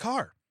top of his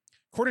car.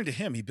 According to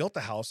him, he built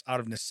the house out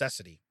of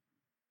necessity.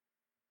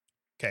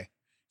 Okay.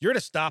 You're at a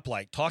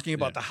stoplight talking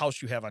about Yeah. the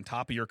house you have on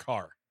top of your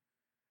car.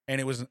 And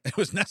it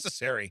was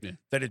necessary Yeah.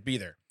 that it be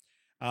there.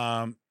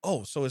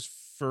 So his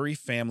furry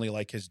family,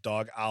 like his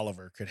dog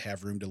Oliver, could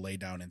have room to lay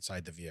down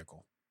inside the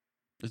vehicle.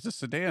 It's a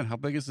sedan. How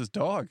big is this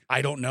dog?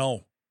 I don't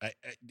know.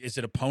 Is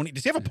it a pony?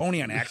 Does he have a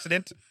pony on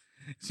accident?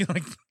 Is he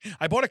like,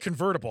 I bought a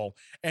convertible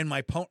and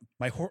my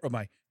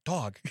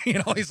dog,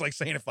 he's like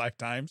saying it 5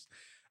 times.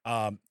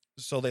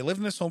 So they lived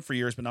in this home for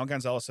years, but now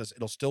Gonzalez says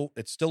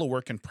it's still a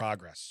work in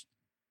progress.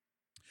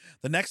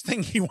 The next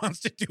thing he wants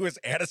to do is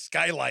add a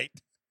skylight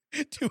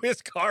to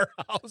his car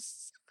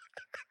house.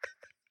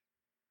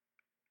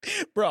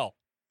 Bro.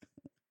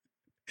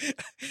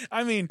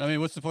 I mean,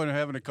 what's the point of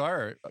having a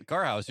car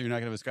house if you're not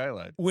going to have a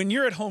skylight? when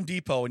you're at Home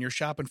Depot and you're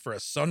shopping for a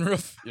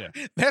sunroof, Yeah.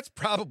 that's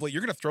probably,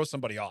 you're going to throw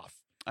somebody off.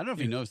 I don't know if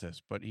he knows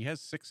this, but he has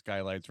 6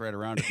 skylights right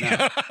around it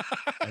now.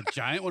 A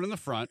giant one in the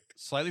front,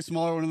 slightly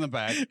smaller one in the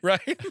back,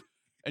 Right?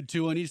 and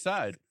 2 on each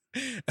side.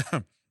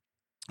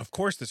 Of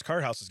course, this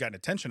car house has gotten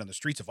attention on the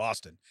streets of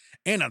Austin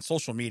and on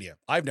social media.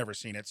 I've never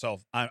seen it, so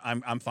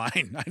I'm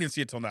fine. I didn't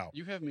see it till now.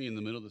 You have me in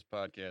the middle of this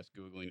podcast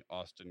Googling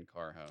Austin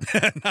car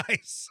house.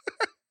 Nice.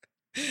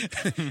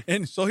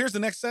 And so here's the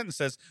next sentence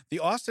says, the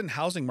Austin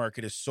housing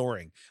market is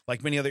soaring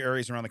like many other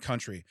areas around the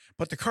country,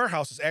 but the car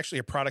house is actually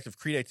a product of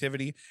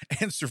creativity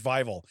and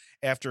survival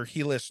after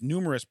he lists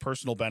numerous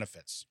personal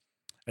benefits.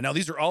 And now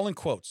these are all in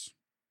quotes.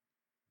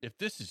 If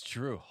this is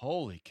true,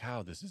 holy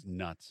cow, this is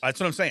nuts. That's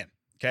what I'm saying.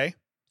 Okay.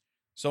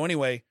 So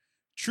anyway,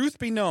 truth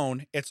be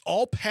known, it's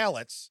all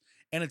pallets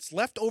and it's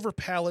leftover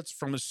pallets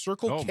from a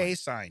Circle Oh K my-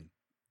 sign.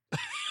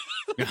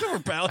 Leftover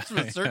pallets from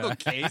a Circle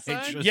K I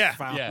sign? just Yeah.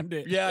 found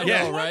it. Yeah, I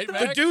Yeah. know, right, The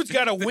Mac? dude's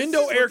got a This window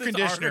is what air this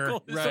conditioner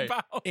article is Right.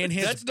 about. in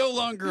his That's no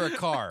longer a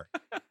car.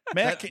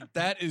 Mac.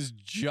 That is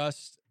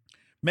just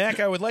Mac,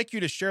 I would like you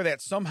to share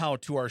that somehow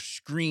to our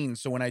screen,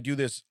 so when I do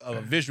this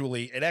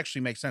visually, it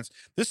actually makes sense.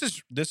 This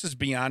is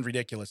beyond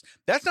ridiculous.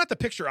 That's not the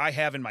picture I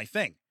have in my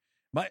thing.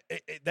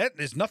 That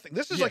is nothing.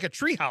 This is Yeah. like a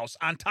treehouse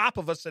on top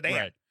of a sedan.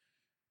 right.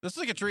 This is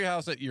like a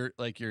treehouse that your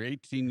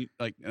 18,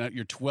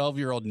 your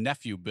 12-year-old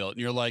nephew built,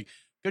 and you're like,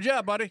 "Good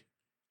job, buddy."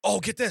 Oh,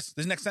 get this.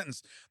 This next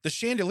sentence. The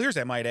chandeliers,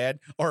 I might add,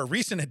 are a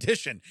recent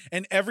addition,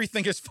 and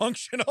everything is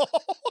functional.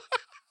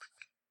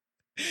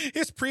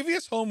 His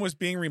previous home was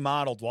being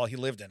remodeled while he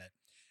lived in it.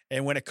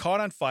 And when it caught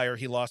on fire,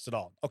 he lost it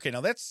all. Okay,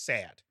 now that's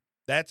sad.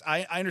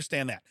 I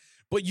understand that.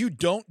 But you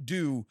don't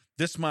do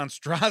this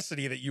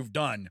monstrosity that you've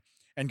done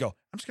and go,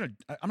 I'm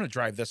gonna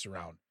drive this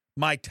around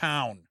my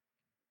town.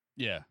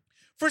 Yeah.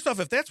 First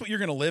off, if that's what you're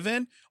going to live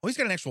in, he's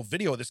got an actual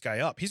video of this guy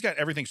up. He's got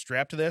everything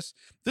strapped to this.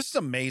 This is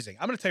amazing.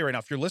 I'm going to tell you right now,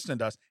 if you're listening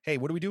to us, hey,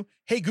 what do we do?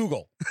 Hey,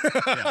 Google.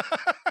 Yeah.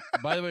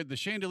 By the way, the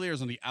chandelier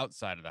is on the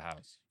outside of the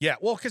house. Yeah,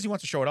 well, because he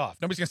wants to show it off.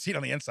 Nobody's going to see it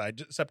on the inside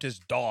except his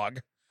dog,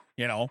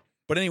 you know.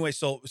 But anyway,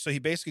 so he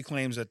basically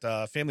claims that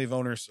family of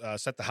owners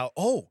set the house.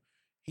 Oh,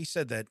 he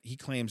said that he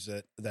claims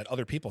that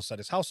other people set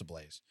his house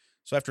ablaze.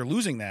 So after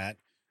losing that,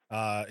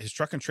 his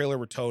truck and trailer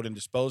were towed and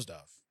disposed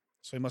of.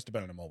 So he must have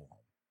been in a mobile home.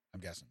 I'm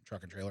guessing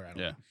truck and trailer. I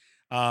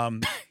don't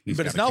know. He's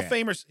But got his a now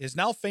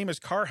cat. famous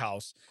car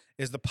house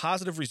is the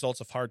positive results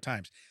of hard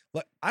times.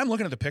 Look, I'm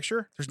looking at the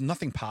picture. There's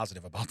nothing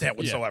positive about that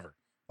whatsoever.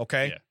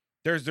 Okay. Yeah.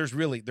 There's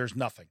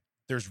nothing.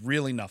 There's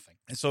really nothing.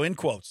 And so in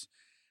quotes,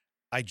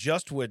 I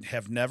just would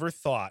have never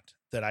thought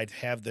that I'd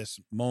have this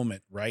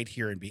moment right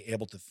here and be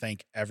able to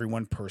thank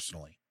everyone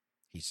personally,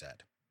 he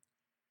said.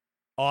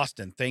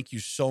 Austin, thank you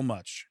so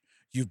much.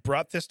 You've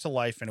brought this to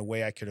life in a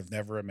way I could have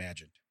never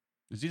imagined.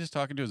 Is he just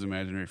talking to his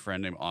imaginary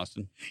friend named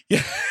Austin?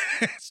 Yeah.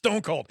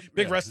 Stone Cold,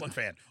 big Yeah. wrestling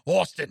fan.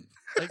 Austin.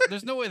 Like,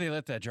 there's no way they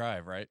let that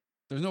drive, right?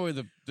 There's no way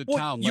the Well,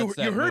 town you lets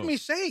that heard move. me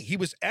say he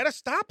was at a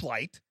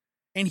stoplight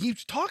and he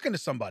was talking to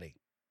somebody.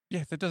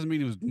 Yeah, that doesn't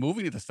mean he was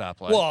moving at the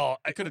stoplight. Well,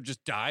 I could have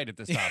just died at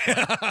the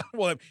stoplight.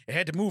 well, it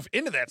had to move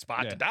into that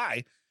spot Yeah. to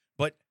die.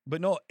 But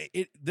no,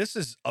 this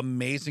is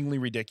amazingly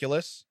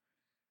ridiculous.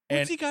 What's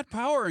And he got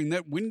powering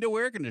that window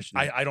air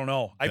conditioner? I don't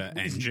know. The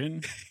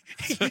engine.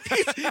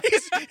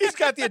 he's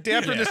got the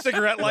adapter and the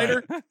cigarette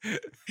lighter.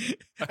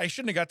 I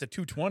shouldn't have got the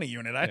 220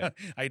 unit. I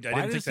Why didn't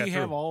think does that he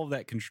through. have all of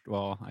that?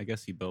 Well, I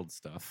guess he builds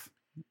stuff.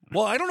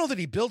 Well, I don't know that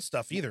he builds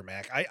stuff either,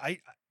 Mac. I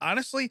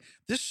honestly,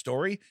 this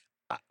story,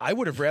 I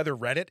would have rather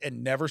read it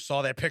and never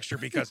saw that picture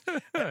because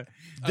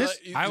this.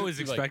 I was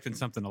expecting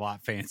something a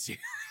lot fancier.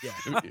 Yeah.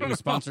 It was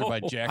sponsored by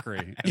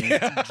Jackery. And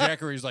Yeah.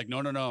 Jackery's like,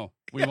 no.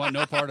 We want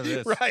no part of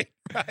this. Right.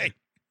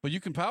 But you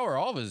can power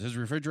all of his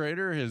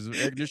refrigerator, his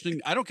air conditioning.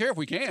 I don't care if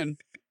we can.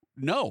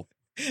 No.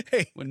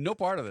 Hey, With no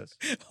part of this.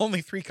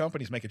 only 3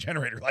 companies make a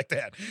generator like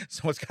that,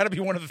 so it's got to be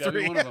one of the Gotta be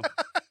 3. one of them.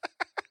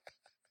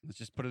 Let's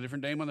just put a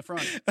different name on the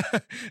front.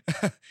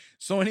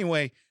 So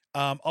anyway,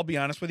 I'll be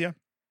honest with you.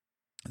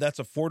 That's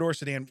a 4-door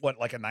sedan. What,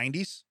 like a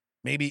 90s,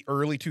 maybe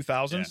early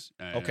 2000s?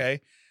 Yeah.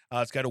 Okay.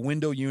 It's got a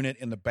window unit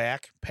in the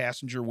back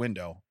passenger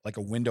window, like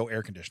a window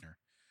air conditioner.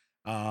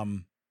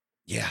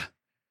 Yeah.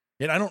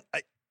 And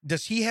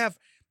does he have?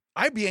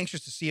 I'd be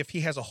anxious to see if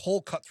he has a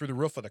hole cut through the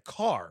roof of the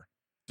car,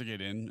 To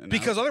get in. And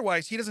because out.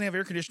 otherwise he doesn't have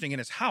air conditioning in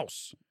his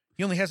house.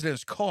 He only has it in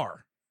his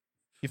car.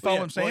 You follow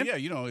what I'm saying? Well,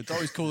 yeah, it's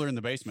always cooler in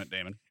the basement,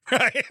 Damon.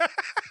 Right.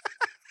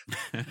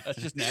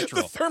 That's just The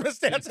natural.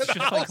 thermostat's in It's the just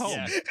like house. home.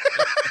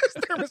 His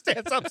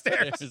thermostat's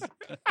upstairs.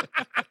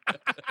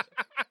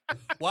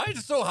 Why is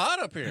it so hot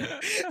up here?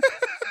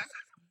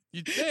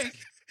 You'd think.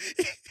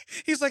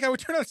 He's like, I would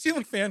turn on the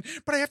ceiling fan,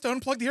 but I have to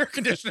unplug the air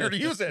conditioner to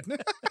use it.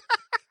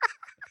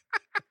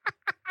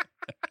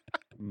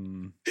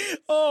 Mm.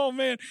 Oh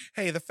man.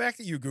 Hey, the fact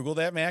that you Google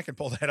that, Mac, and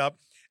pull that up,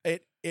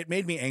 it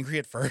made me angry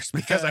at first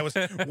because I was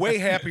way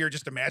happier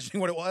just imagining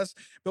what it was.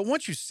 But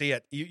once you see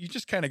it, you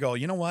just kind of go,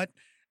 you know what?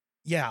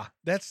 Yeah,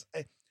 that's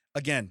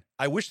again.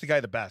 I wish the guy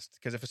the best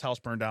because if his house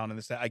burned down and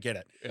this, that, I get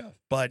it. Yeah.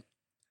 But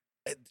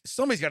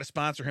somebody's got to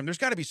sponsor him. There's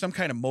got to be some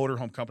kind of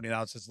motorhome company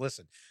now that says,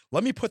 "Listen,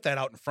 let me put that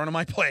out in front of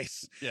my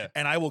place, Yeah.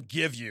 and I will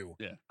give you,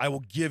 Yeah. I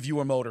will give you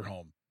a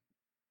motorhome."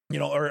 You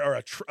know, or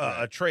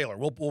a trailer.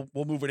 We'll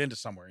move it into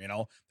somewhere. You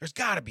know, there's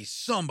got to be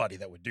somebody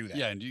that would do that.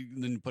 Yeah, and you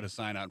then put a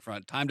sign out in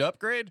front. Time to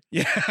upgrade.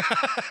 Yeah.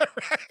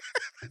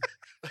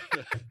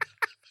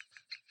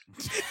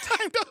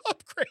 Time to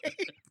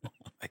upgrade. Oh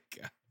my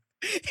God.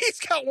 He's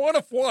got one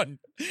of one.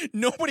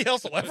 Nobody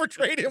else will ever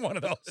trade him one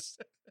of those.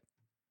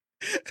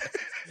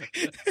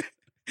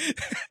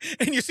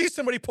 And you see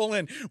somebody pull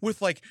in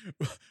with like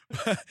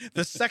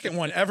the second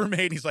one ever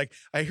made. He's like,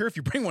 I hear if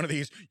you bring one of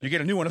these, you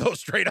get a new one of those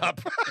straight up.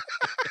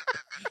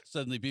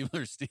 Suddenly people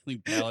are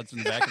stealing pallets in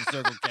the back of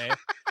Circle K.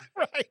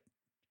 Right.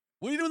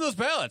 What are you doing with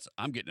those pallets?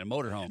 I'm getting a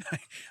motorhome.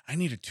 I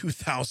need a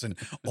 2000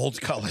 Olds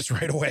Cutlass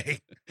right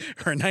away.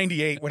 Or a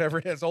 98, whatever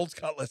it is, Olds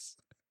Cutlass.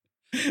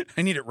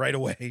 I need it right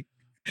away.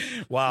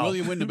 Wow.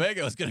 William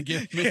Winnebago is going to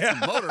give me Yeah.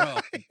 a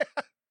motorhome.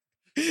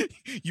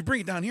 You bring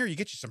it down here, you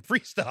get you some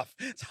free stuff.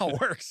 That's how it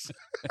works.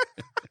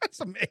 That's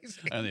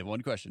amazing. I only have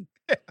one question.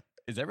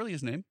 Is that really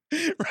his name?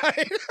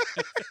 Right?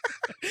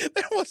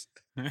 That was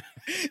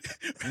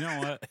You know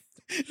what?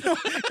 no,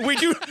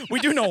 we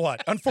do know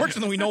what.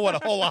 Unfortunately, we know what a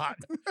whole lot.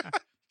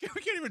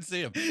 We can't even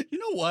see him. You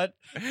know what?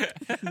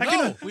 No,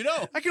 can- we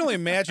know. I can only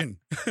imagine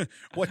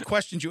what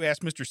questions you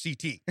asked Mr.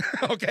 CT.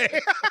 Okay.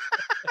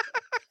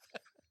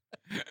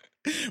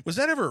 Was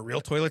that ever a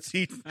real toilet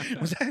seat?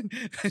 Was that,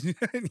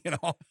 you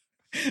know,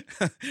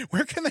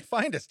 where can they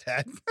find us,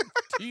 Ted?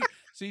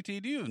 CT,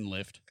 do you even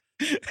lift?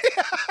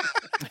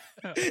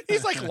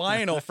 He's like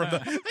Lionel from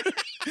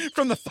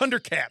the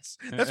Thundercats.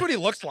 That's what he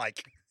looks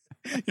like.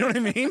 You know what I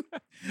mean?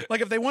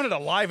 Like if they wanted a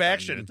live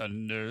action.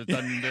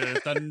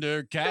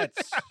 Thunder,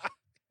 cats.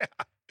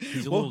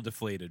 He's a Well- little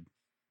deflated.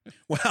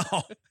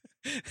 Well,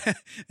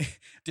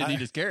 Didn't eat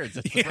his carrots.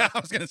 That's the yeah, problem. I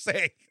was gonna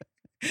say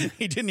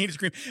he didn't need to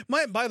scream.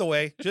 By the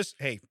way, just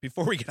hey,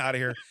 before we get out of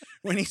here,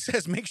 when he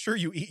says make sure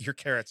you eat your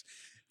carrots,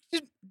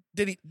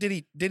 did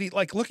he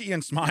like look at you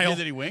and smile?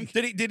 Did he wink?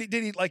 Did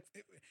he like?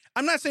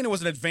 I'm not saying it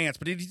was an advance,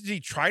 but did he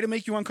try to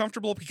make you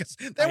uncomfortable? Because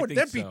I that would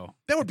think be so.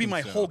 that would I be think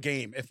my so. whole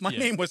game. If my Yeah.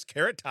 name was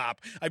Carrot Top,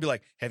 I'd be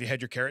like, "Have you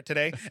had your carrot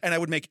today?" And I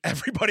would make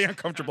everybody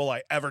uncomfortable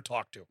I ever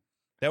talked to.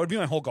 That would be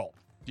my whole goal.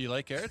 Do you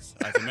like carrots?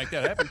 I can make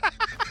that happen.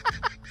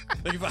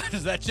 Thank you for finding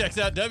us. That checks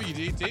out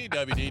WDT.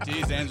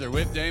 WDT's answer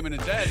with Damon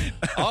and Ted.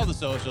 All the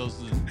socials,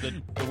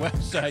 the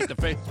website, the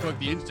Facebook,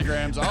 the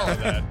Instagrams, all of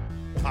that.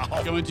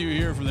 Wow. Coming to you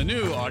here from the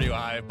new Audio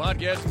Hive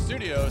podcasting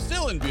studio,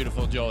 still in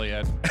beautiful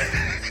Joliet.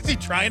 Is he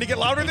trying to get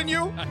louder than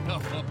you? I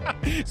know.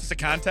 Is this a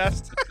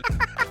contest?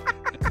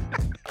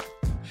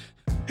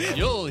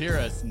 You'll hear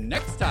us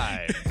next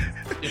time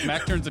if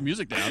Mac turns the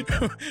music down.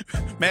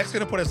 Mac's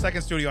gonna put a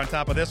second studio on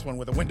top of this one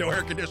with a window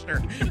air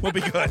conditioner. We'll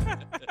be good.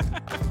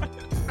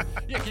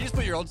 Yeah, can you just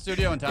put your old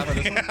studio on top of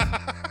this one?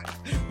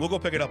 We'll go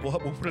pick it up. We'll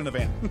put it in the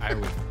van. I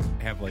would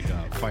have like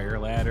a fire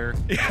ladder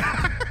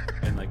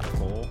and like a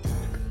pole.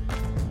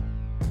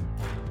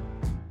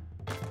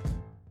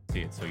 See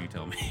it, so you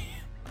tell me.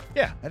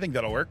 Yeah, I think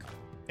that'll work.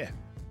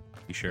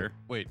 You sure?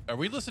 Wait, are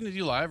we listening to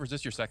you live or is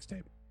this your sex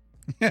tape?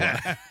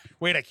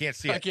 Wait, I can't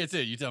see I it. can't see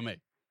it. You tell me.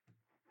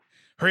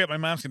 Hurry up, my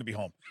mom's gonna be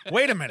home.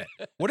 Wait a minute.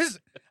 What is?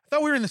 I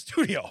thought we were in the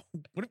studio.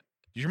 What?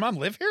 Does your mom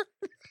live here?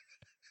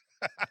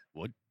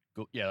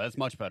 Go, yeah, that's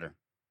much better.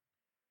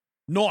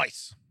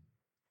 Noise.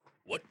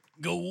 What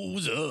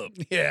goes up?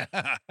 Yeah.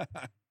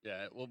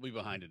 Yeah, we'll be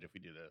behind it if we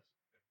do this.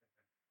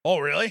 Oh,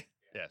 really?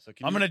 Yeah, so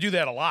can I'm you, gonna do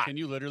that a lot. Can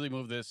you literally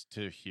move this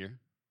to here?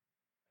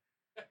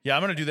 Yeah,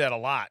 I'm gonna do that a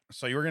lot.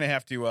 So you're gonna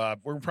have to. We're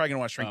probably gonna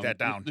want to shrink that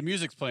down. The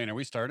music's playing. Are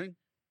we starting?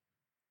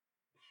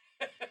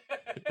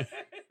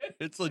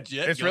 It's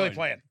legit. It's really going.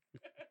 playing.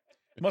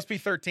 It must be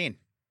 13.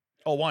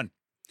 Oh, 1.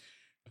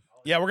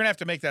 Yeah, we're gonna have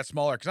to make that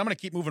smaller because I'm gonna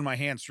keep moving my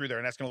hands through there,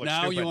 and that's gonna look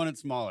Now stupid. you want it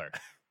smaller.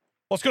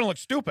 Well, it's gonna look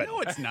stupid. No,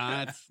 it's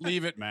not.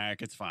 Leave it,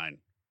 Mac. It's fine.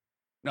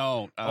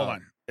 No, Hold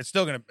on. It's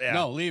still gonna. Yeah.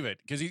 No, leave it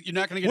because you're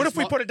not going to get. What it if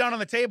we put it down on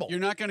the table? You're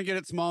not going to get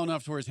it small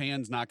enough to where his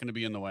hand's not going to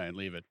be in the way.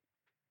 Leave it.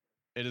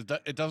 It is.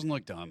 It doesn't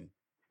look dumb.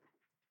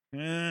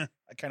 I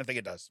kind of think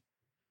it does.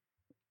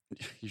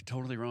 You're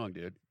totally wrong,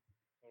 dude.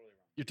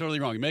 You're totally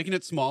wrong. You're making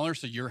it smaller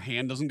so your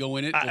hand doesn't go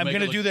in it. I'm going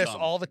gonna to do this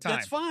all the time.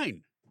 That's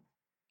fine.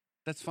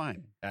 That's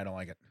fine. I don't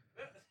like it.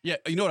 Yeah,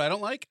 you know what I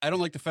don't like? I don't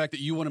like the fact that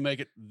you want to make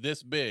it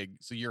this big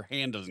so your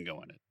hand doesn't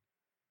go in it.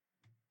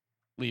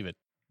 Leave it.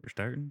 We're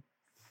starting.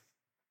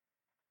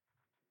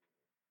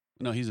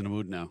 No, he's in a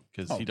mood now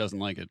because Oh. he doesn't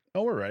like it.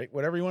 Oh, we're right.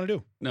 Whatever you want to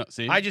do. No,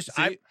 see? I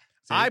See?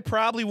 I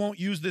probably won't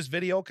use this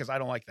video because I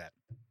don't like that.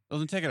 Well,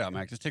 then take it out,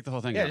 Mac. Just take the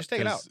whole thing Yeah, out. just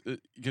take it out.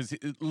 Because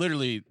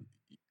literally,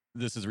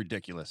 this is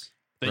ridiculous.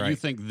 That you Right.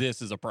 think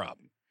this is a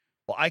problem.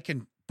 Well, I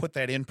can put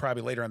that in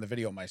probably later on the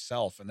video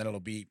myself, and then it'll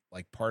be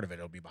like part of it.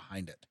 It'll be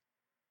behind it.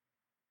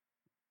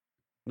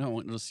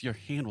 No, your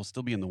hand will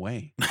still be in the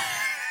way.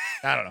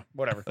 I don't know.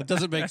 Whatever. That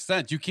doesn't make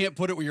sense. You can't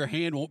put it where your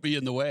hand won't be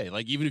in the way.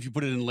 Like, even if you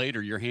put it in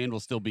later, your hand will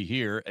still be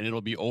here and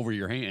it'll be over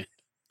your hand.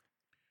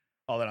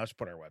 Oh, then I'll just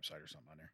put our website or something on there.